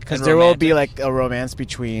romantic, because and there will be romantic. like a romance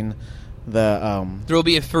between the There will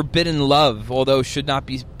be a forbidden love, although should not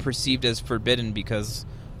be perceived as forbidden because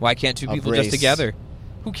why can't two Of people race. just together?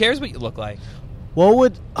 Who cares what you look like?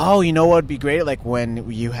 you know what would be great? Like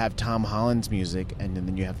when you have Tom Holland's music and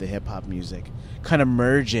then you have the hip hop music kind of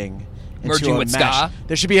merging into a with mash. ska?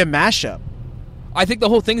 There should be a mashup. I think the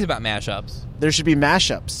whole thing's about mashups. There should be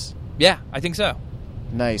mashups. Yeah, I think so.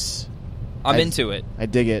 Nice. I'm I- into it. I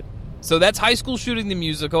dig it. So that's High School Shooting the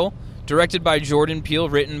Musical, directed by Jordan Peele,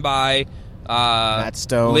 written by Matt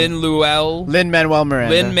Stone. Lin-Manuel Lin-Manuel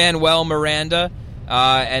Miranda. Miranda,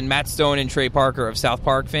 and Matt Stone and Trey Parker of South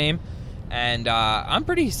Park fame. And I'm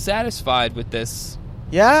pretty satisfied with this.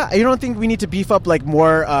 Yeah? You don't think we need to beef up like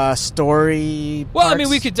more story Well, parts? I mean,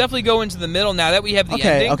 we could definitely go into the middle now that we have the Okay,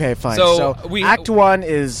 ending. okay, fine. So, Act 1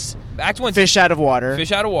 is Act 1 fish out of water.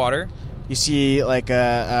 Fish out of water. You see like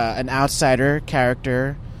an outsider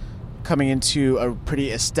character coming into a pretty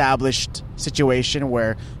established situation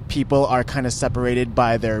where people are kind of separated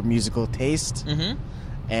by their musical taste Mm-hmm.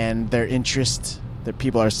 and their interest. That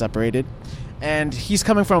people are separated, and he's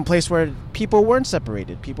coming from a place where people weren't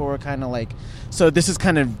separated. People were kind of like, so this is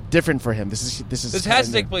kind of different for him. This This kinda has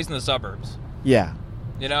to new. take place in the suburbs. Yeah,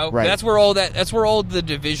 You know, Right. that's where all the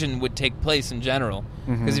division would take place in general.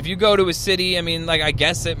 Because if you go to a city, I mean, like I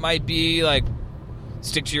guess it might be like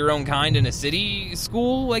stick to your own kind in a city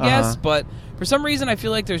school, I guess. Uh-huh. But for some reason, I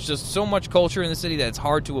feel like there's just so much culture in the city that it's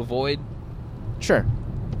hard to avoid. sure.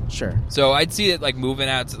 So I'd see it like moving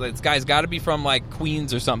out. To, this guy's got to be from like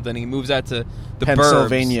Queens or something. He moves out to the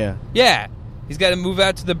Pennsylvania. burbs. Yeah, he's got to move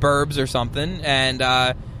out to the burbs or something,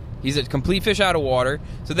 and he's a complete fish out of water.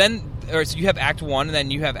 So you have Act 1, and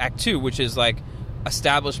then you have Act 2, which is like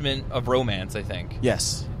establishment of romance, I think.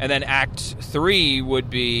 Yes. And then Act 3 would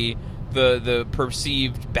be the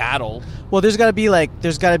perceived battle. Well, there's got to be That's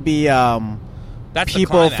the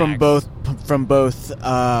people climax. from both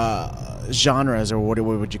genres, or what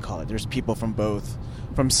would you call it? There's people from both,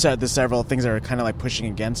 the several things that are kind of like pushing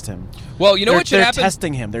against him. Well, you know what should they're happen?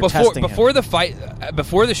 testing him. They're before testing before him. the fight,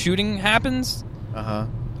 before the shooting happens.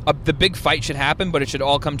 The big fight should happen, but it should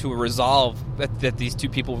all come to a resolve that these two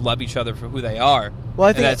people love each other for who they are. Well, I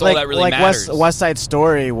And think that's all that really matters. West Side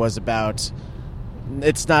Story was about.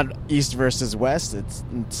 It's not East versus West. It's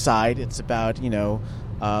side. It's about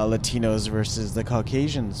Latinos versus the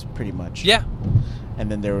Caucasians, pretty much. Yeah. And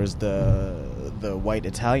then there was the white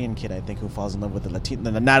Italian kid, I think, who falls in love with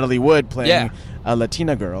the Natalie Wood playing a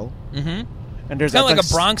Latina girl. Mm-hmm. And there's Kind of that like a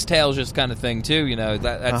Bronx Tales just kind of thing too.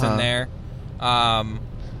 That's in there.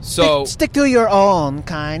 Stick to your own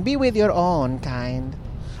kind. Be with your own kind.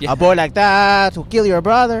 Yeah. A boy like that will kill your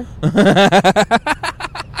brother.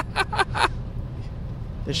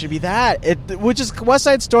 There should be that. Which is West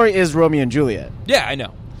Side Story is Romeo and Juliet. Yeah, I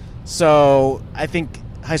know. So I think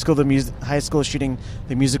High School Shooting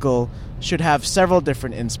the Musical should have several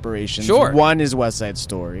different inspirations. Sure. One is West Side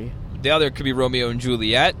Story. The other could be Romeo and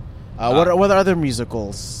Juliet. What are other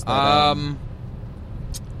musicals? That,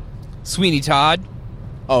 Sweeney Todd.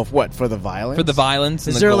 Oh, what, for the violence? For the violence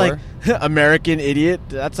and Is the there gore. like American Idiot?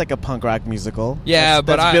 That's like a punk rock musical. Yeah, that's,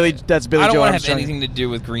 but that's Billy I don't Joe want to have Armstrong. anything to do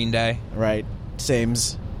with Green Day. Right.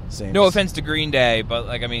 Sames. No offense to Green Day, but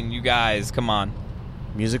like I mean, you guys, come on.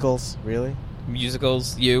 Musicals, really?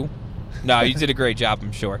 Musicals, you? No, you did a great job,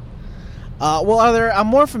 I'm sure. Well, I'm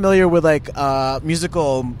more familiar with like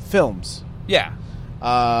musical films. Yeah.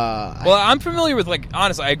 Well, I'm familiar with like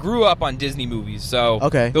honestly, I grew up on Disney movies, so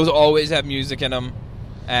Okay. those always have music in them,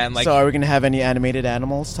 and like so are we gonna have any animated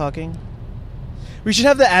animals talking? We should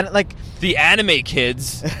have the anime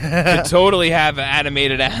kids could totally have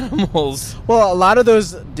animated animals. Well, a lot of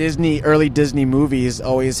those early Disney movies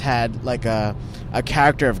always had like a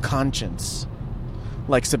character of conscience,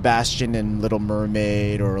 like Sebastian in Little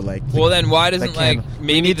Mermaid, or like. Well, then why doesn't like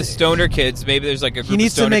maybe the stoner kids? Maybe there's like a group he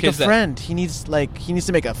needs of stoner to make a kids friend. He needs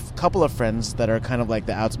to make a couple of friends that are kind of like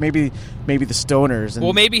the outs. Maybe the stoners. And,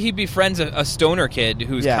 well, maybe he befriends a stoner kid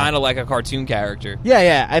who's Yeah. kind of like a cartoon character,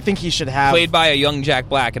 Yeah. I think he should have played by a young Jack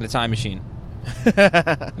Black in a time machine.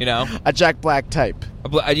 You know, a Jack Black type.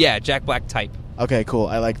 Yeah, Jack Black type. Okay, cool.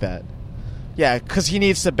 I like that. Yeah, because he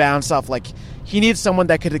needs to bounce off. Like he needs someone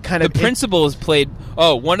that could kind The of. principal is played.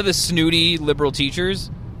 Oh, one of the snooty liberal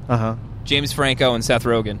teachers, James Franco and Seth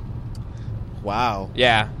Rogen. Wow.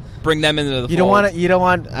 Yeah, bring them into the. You don't want. You don't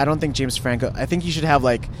want. I don't think James Franco. I think you should have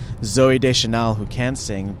like Zoe Deschanel, who can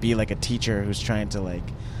sing, be like a teacher who's trying to like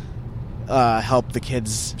help the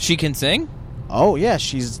kids. She can sing. Oh yeah,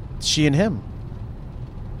 she and him.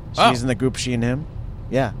 She's in the group She and Him.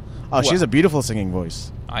 Yeah. Oh, she has a beautiful singing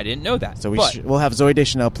voice. I didn't know that. So we'll have Zoe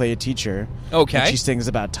Deschanel play a teacher. Okay. And she sings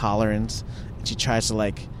about tolerance. And she tries to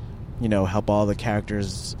like, help all the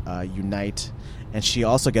characters unite. And she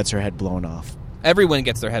also gets her head blown off. Everyone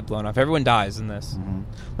gets their head blown off. Everyone dies in this. Mm-hmm.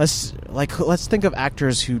 Let's think of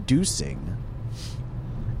actors who do sing,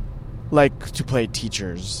 like to play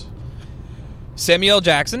teachers. Samuel L.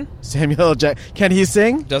 Jackson. Can he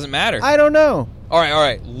sing? Doesn't matter. I don't know. All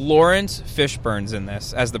right. Lawrence Fishburne's in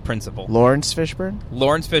this as the principal. Lawrence Fishburne?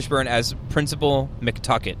 Lawrence Fishburne as Principal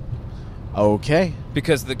McTuckett. Okay.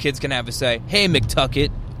 Because the kids can have a say, hey, McTuckett,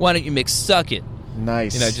 why don't you McSuck it?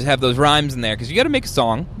 Nice. Just have those rhymes in there. Because you got to make a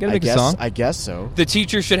song. A song. I guess so. The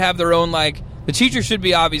teacher should have their own, like... The teacher should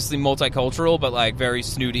be obviously multicultural, but, like, very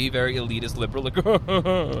snooty, very elitist, liberal. Like,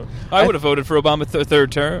 I would have voted for Obama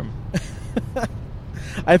third term.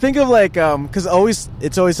 I think of like because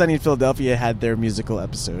It's Always Sunny in Philadelphia had their musical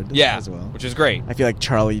episode as well, which is great. I feel like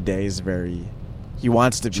Charlie Day is he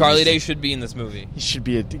wants to be. Charlie Day should be in this movie. He should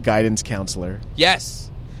be a guidance counselor. Yes.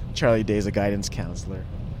 Charlie Day is a guidance counselor.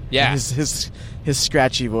 Yeah. And his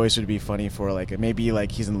scratchy voice would be funny for like maybe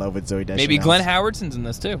like he's in love with Zoe Deschanel. Maybe Glenn Howerton's in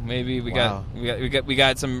this too. Maybe we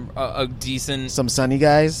got some a decent some Sunny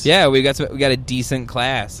guys. Yeah, we got a decent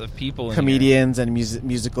class of people, comedians and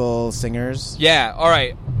musical singers. Yeah, all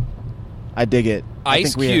right. I dig it.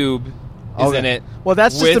 Ice Cube is in it. Well,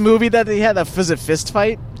 that's just the movie that they had. Was it Fist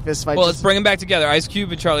Fight? Well, let's bring them back together. Ice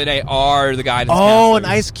Cube and Charlie Day are the guidance. Oh, and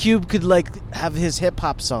Ice Cube could like have his hip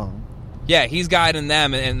hop song. Yeah, he's guiding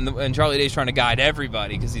them, and Charlie Day's trying to guide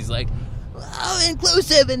everybody because he's like,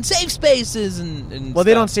 inclusive and safe spaces and well,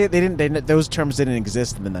 they don't say it. They didn't. Those terms didn't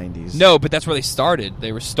exist in the 90s. No, but that's where they started.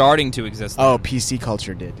 They were starting to exist. Oh, PC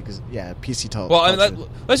culture did because PC culture. Well, I mean,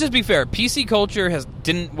 let's just be fair. PC culture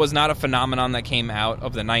was not a phenomenon that came out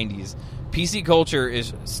of the 90s. PC culture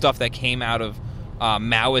is stuff that came out of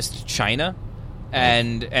Maoist China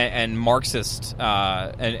and Marxist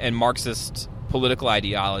and Marxist political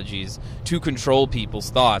ideologies to control people's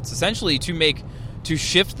thoughts, essentially to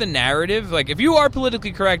shift the narrative. Like, if you are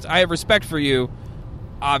politically correct, I have respect for you,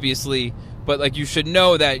 obviously, but like you should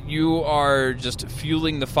know that you are just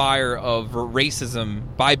fueling the fire of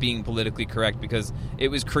racism by being politically correct, because it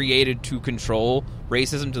was created to control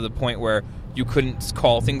racism to the point where you couldn't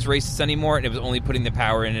call things racist anymore, and it was only putting the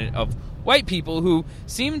power in it of white people who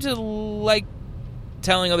seem to like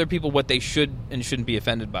telling other people what they should and shouldn't be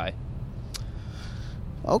offended by.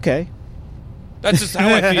 Okay. That's just how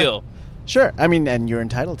I feel. Sure. I mean, and you're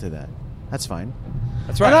entitled to that. That's fine.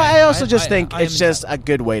 That's right. And I also just think it's just a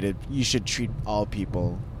good way to... You should treat all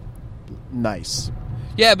people nice.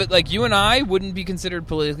 Yeah, but like you and I wouldn't be considered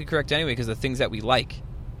politically correct anyway because of things that we like.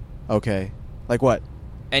 Okay. Like what?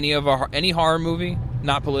 Any horror movie,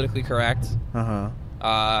 not politically correct.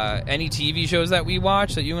 Any TV shows that we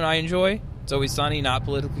watch that you and I enjoy, It's Always Sunny, not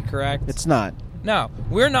politically correct. It's not. No,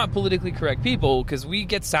 we're not politically correct people because we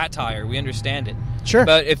get satire. We understand it. Sure.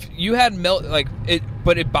 But if you had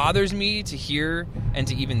but it bothers me to hear and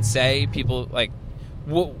to even say people like,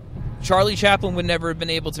 Charlie Chaplin would never have been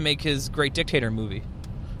able to make his Great Dictator movie.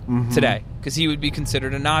 today, because he would be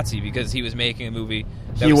considered a Nazi because he was making a movie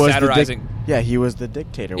that He was was satirizing. he was the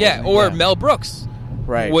dictator. Yeah, wasn't he? or Mel Brooks.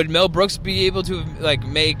 Right. Would Mel Brooks be able to like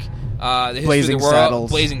make the history Blazing of the world,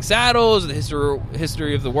 Saddles. Blazing Saddles, the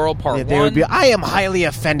history of the world, part Yeah, one? they would be. I am highly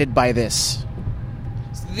offended by this.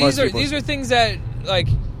 These are things that like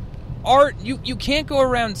art. You can't go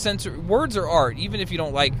around censor. Words are art, even if you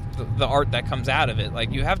don't like the art that comes out of it.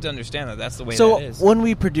 Like you have to understand that that's the way So that is. when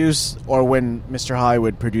we produce, or when Mr.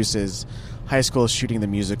 Hollywood produces High School Shooting the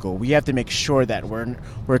Musical, we have to make sure that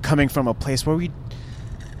we're coming from a place where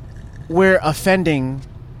we're offending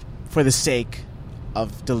for the sake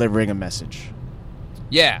of delivering a message.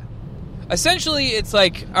 Yeah. Essentially, it's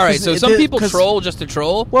like, all right, 'Cause so it some did- people 'cause- troll just to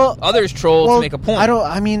troll. Well, others troll to make a point. I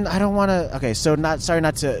don't want to. Okay, so sorry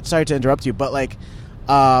to interrupt you, but like,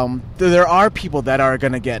 there are people that are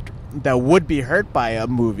gonna that would be hurt by a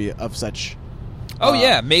movie of such. Oh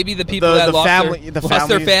yeah, maybe the people that lost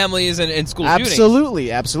their families in school shootings.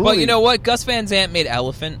 Absolutely. But you know what? Gus Van Sant made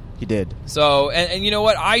Elephant. He did. So and you know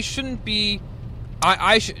what? I shouldn't be.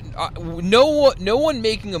 I should. No one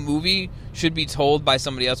making a movie should be told by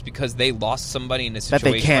somebody else because they lost somebody in a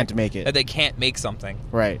situation That they can't make it. That they can't make something.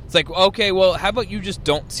 Right. It's like, okay, well, how about you just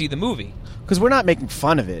don't see the movie? Because we're not making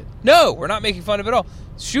fun of it. No, we're not making fun of it at all.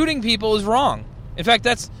 Shooting people is wrong. In fact,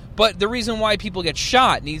 but the reason why people get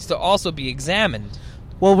shot needs to also be examined.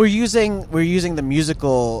 Well, we're using the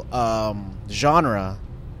musical genre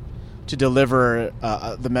to deliver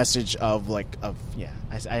the message of we're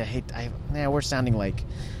sounding like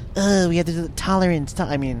we have to do tolerance.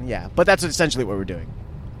 I mean, yeah, but that's essentially what we're doing.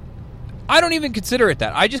 I don't even consider it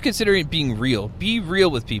that. I just consider it being real. Be real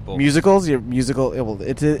with people. Musicals, musicals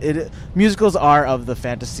are of the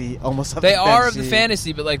fantasy, almost. They are of the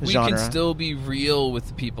fantasy, but like genre. we can still be real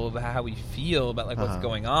with people about how we feel about like what's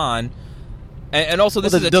going on, and also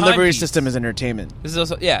this is the a delivery timepiece. system is entertainment. This is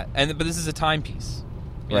also but this is a timepiece,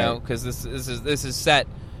 you know, because this is set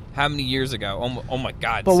how many years ago? Oh my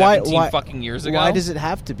God, but 17 fucking years ago. Why does it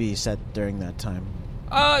have to be set during that time?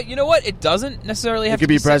 You know what? It doesn't necessarily have to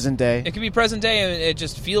be present day. It could be present day, and it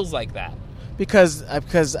just feels like that. Because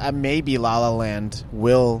maybe La La Land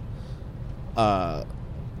will, help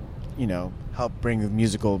bring the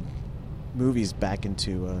musical movies back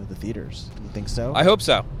into the theaters. You think so? I hope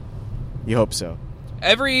so. You hope so.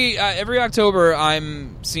 Every October,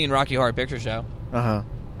 I'm seeing Rocky Horror Picture Show. And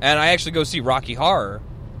I actually go see Rocky Horror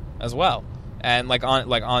as well, and like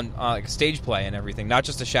on stage play and everything, not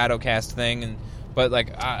just a Shadowcast thing. But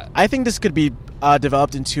like, I think this could be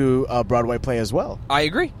developed into a Broadway play as well. I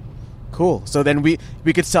agree. Cool. So then we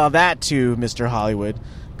could sell that to Mr. Hollywood,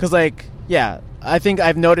 because I think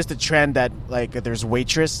I've noticed a trend that like there's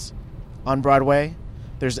Waitress on Broadway,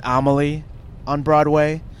 there's Amelie on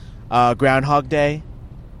Broadway, Groundhog Day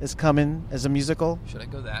is coming as a musical. Should I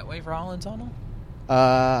go that way for Holland Tunnel?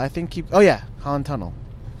 I think Holland Tunnel.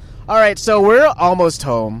 All right, so we're almost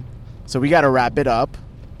home, so we got to wrap it up.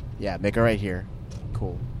 Yeah, make it right here.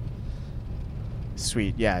 Cool.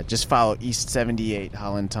 Sweet. Yeah, just follow East 78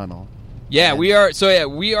 Holland Tunnel. Yeah, we are. So yeah,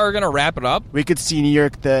 we are gonna wrap it up. We could see New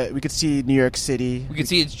York. We could see New York City. We could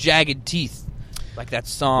see its jagged teeth, like that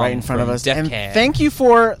song right in front of us. Death And Cab. thank you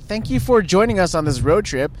for joining us on this road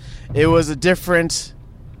trip. It was a different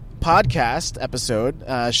podcast episode.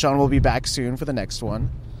 Sean will be back soon for the next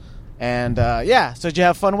one. And so did you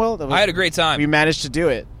have fun, Will? I had a great time. We managed to do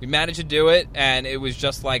it. We managed to do it, and it was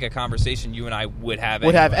just like a conversation you and I would have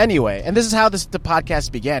anyway. And this is how the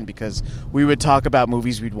podcast began, because we would talk about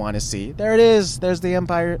movies we'd want to see. There it is. There's the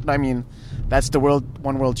Empire. I mean, that's the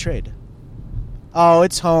One World Trade. Oh,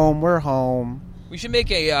 it's home. We're home. We should make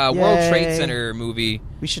a World Trade Center movie.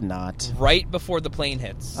 We should not. Right before the plane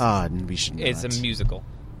hits. We should not. It's a musical.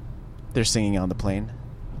 They're singing on the plane?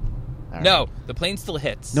 No, the plane still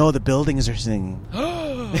hits. No, the buildings are singing.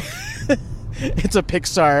 It's a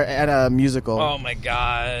Pixar and a musical. Oh my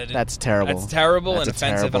God, that's terrible. That's terrible and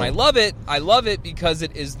offensive, and I love it. I love it because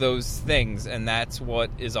it is those things, and that's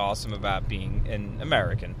what is awesome about being an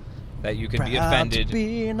American. That you can be offended. To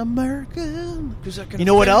be an American. You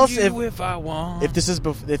know what else? If I want. If this is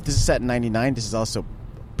set in '99, this is also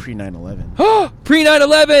pre 9/11. Pre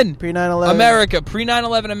 9/11. Pre 9/11. America. Pre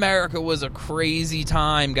 9/11 America was a crazy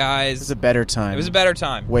time, guys. It was a better time. It was a better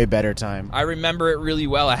time. Way better time. I remember it really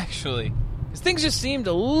well, actually. Because things just seemed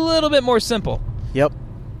a little bit more simple. Yep.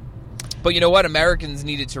 But you know what? Americans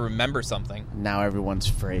needed to remember something. Now everyone's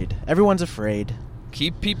afraid. Everyone's afraid.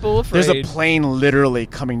 Keep people afraid. There's a plane literally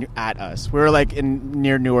coming at us. We were like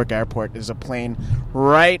near Newark Airport. There's a plane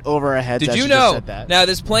right over our heads. Did you know? Now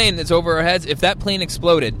this plane that's over our heads, if that plane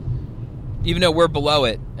exploded, even though we're below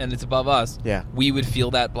it and it's above us, yeah, we would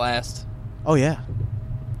feel that blast. Oh yeah.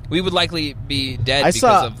 We would likely be dead I because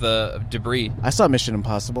saw- of the debris. I saw Mission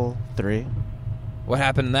Impossible 3. What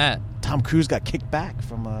happened in that? Tom Cruise got kicked back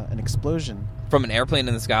from an explosion. From an airplane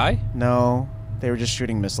in the sky? No, they were just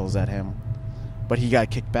shooting missiles at him. But he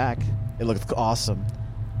got kicked back. It looked awesome.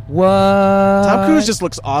 What? Tom Cruise just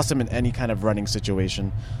looks awesome in any kind of running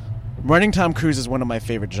situation. Running Tom Cruise is one of my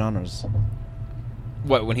favorite genres.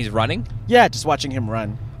 What, when he's running? Yeah, just watching him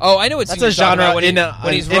run. Oh, I know what That's scene a you're talking genre about when, in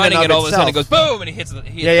when he's in and running of and all of a sudden it goes itself. boom and he hits the car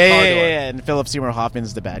door. Yeah. And Philip Seymour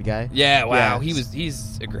Hoffman's the bad guy. Yeah, wow. Yeah.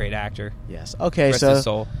 He's a great actor. Yes. Okay, Rest so his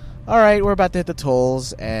soul. all right, we're about to hit the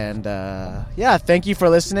tolls, and yeah, thank you for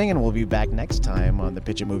listening, and we'll be back next time on the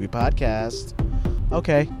Pitch It Movie Podcast.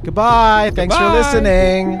 Okay, goodbye. Thanks for Goodbye.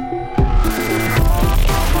 listening.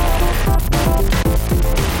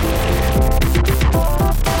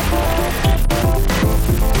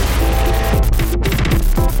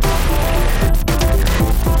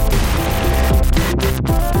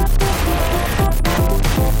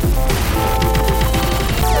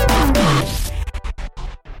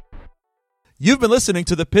 You've been listening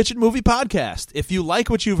to the Pitch It Movie Podcast. If you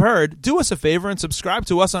like what you've heard, do us a favor and subscribe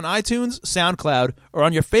to us on iTunes, SoundCloud, or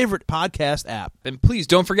on your favorite podcast app. And please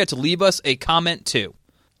don't forget to leave us a comment too.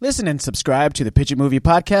 Listen and subscribe to the Pitch It Movie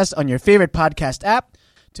Podcast on your favorite podcast app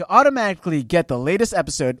to automatically get the latest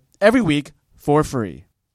episode every week for free.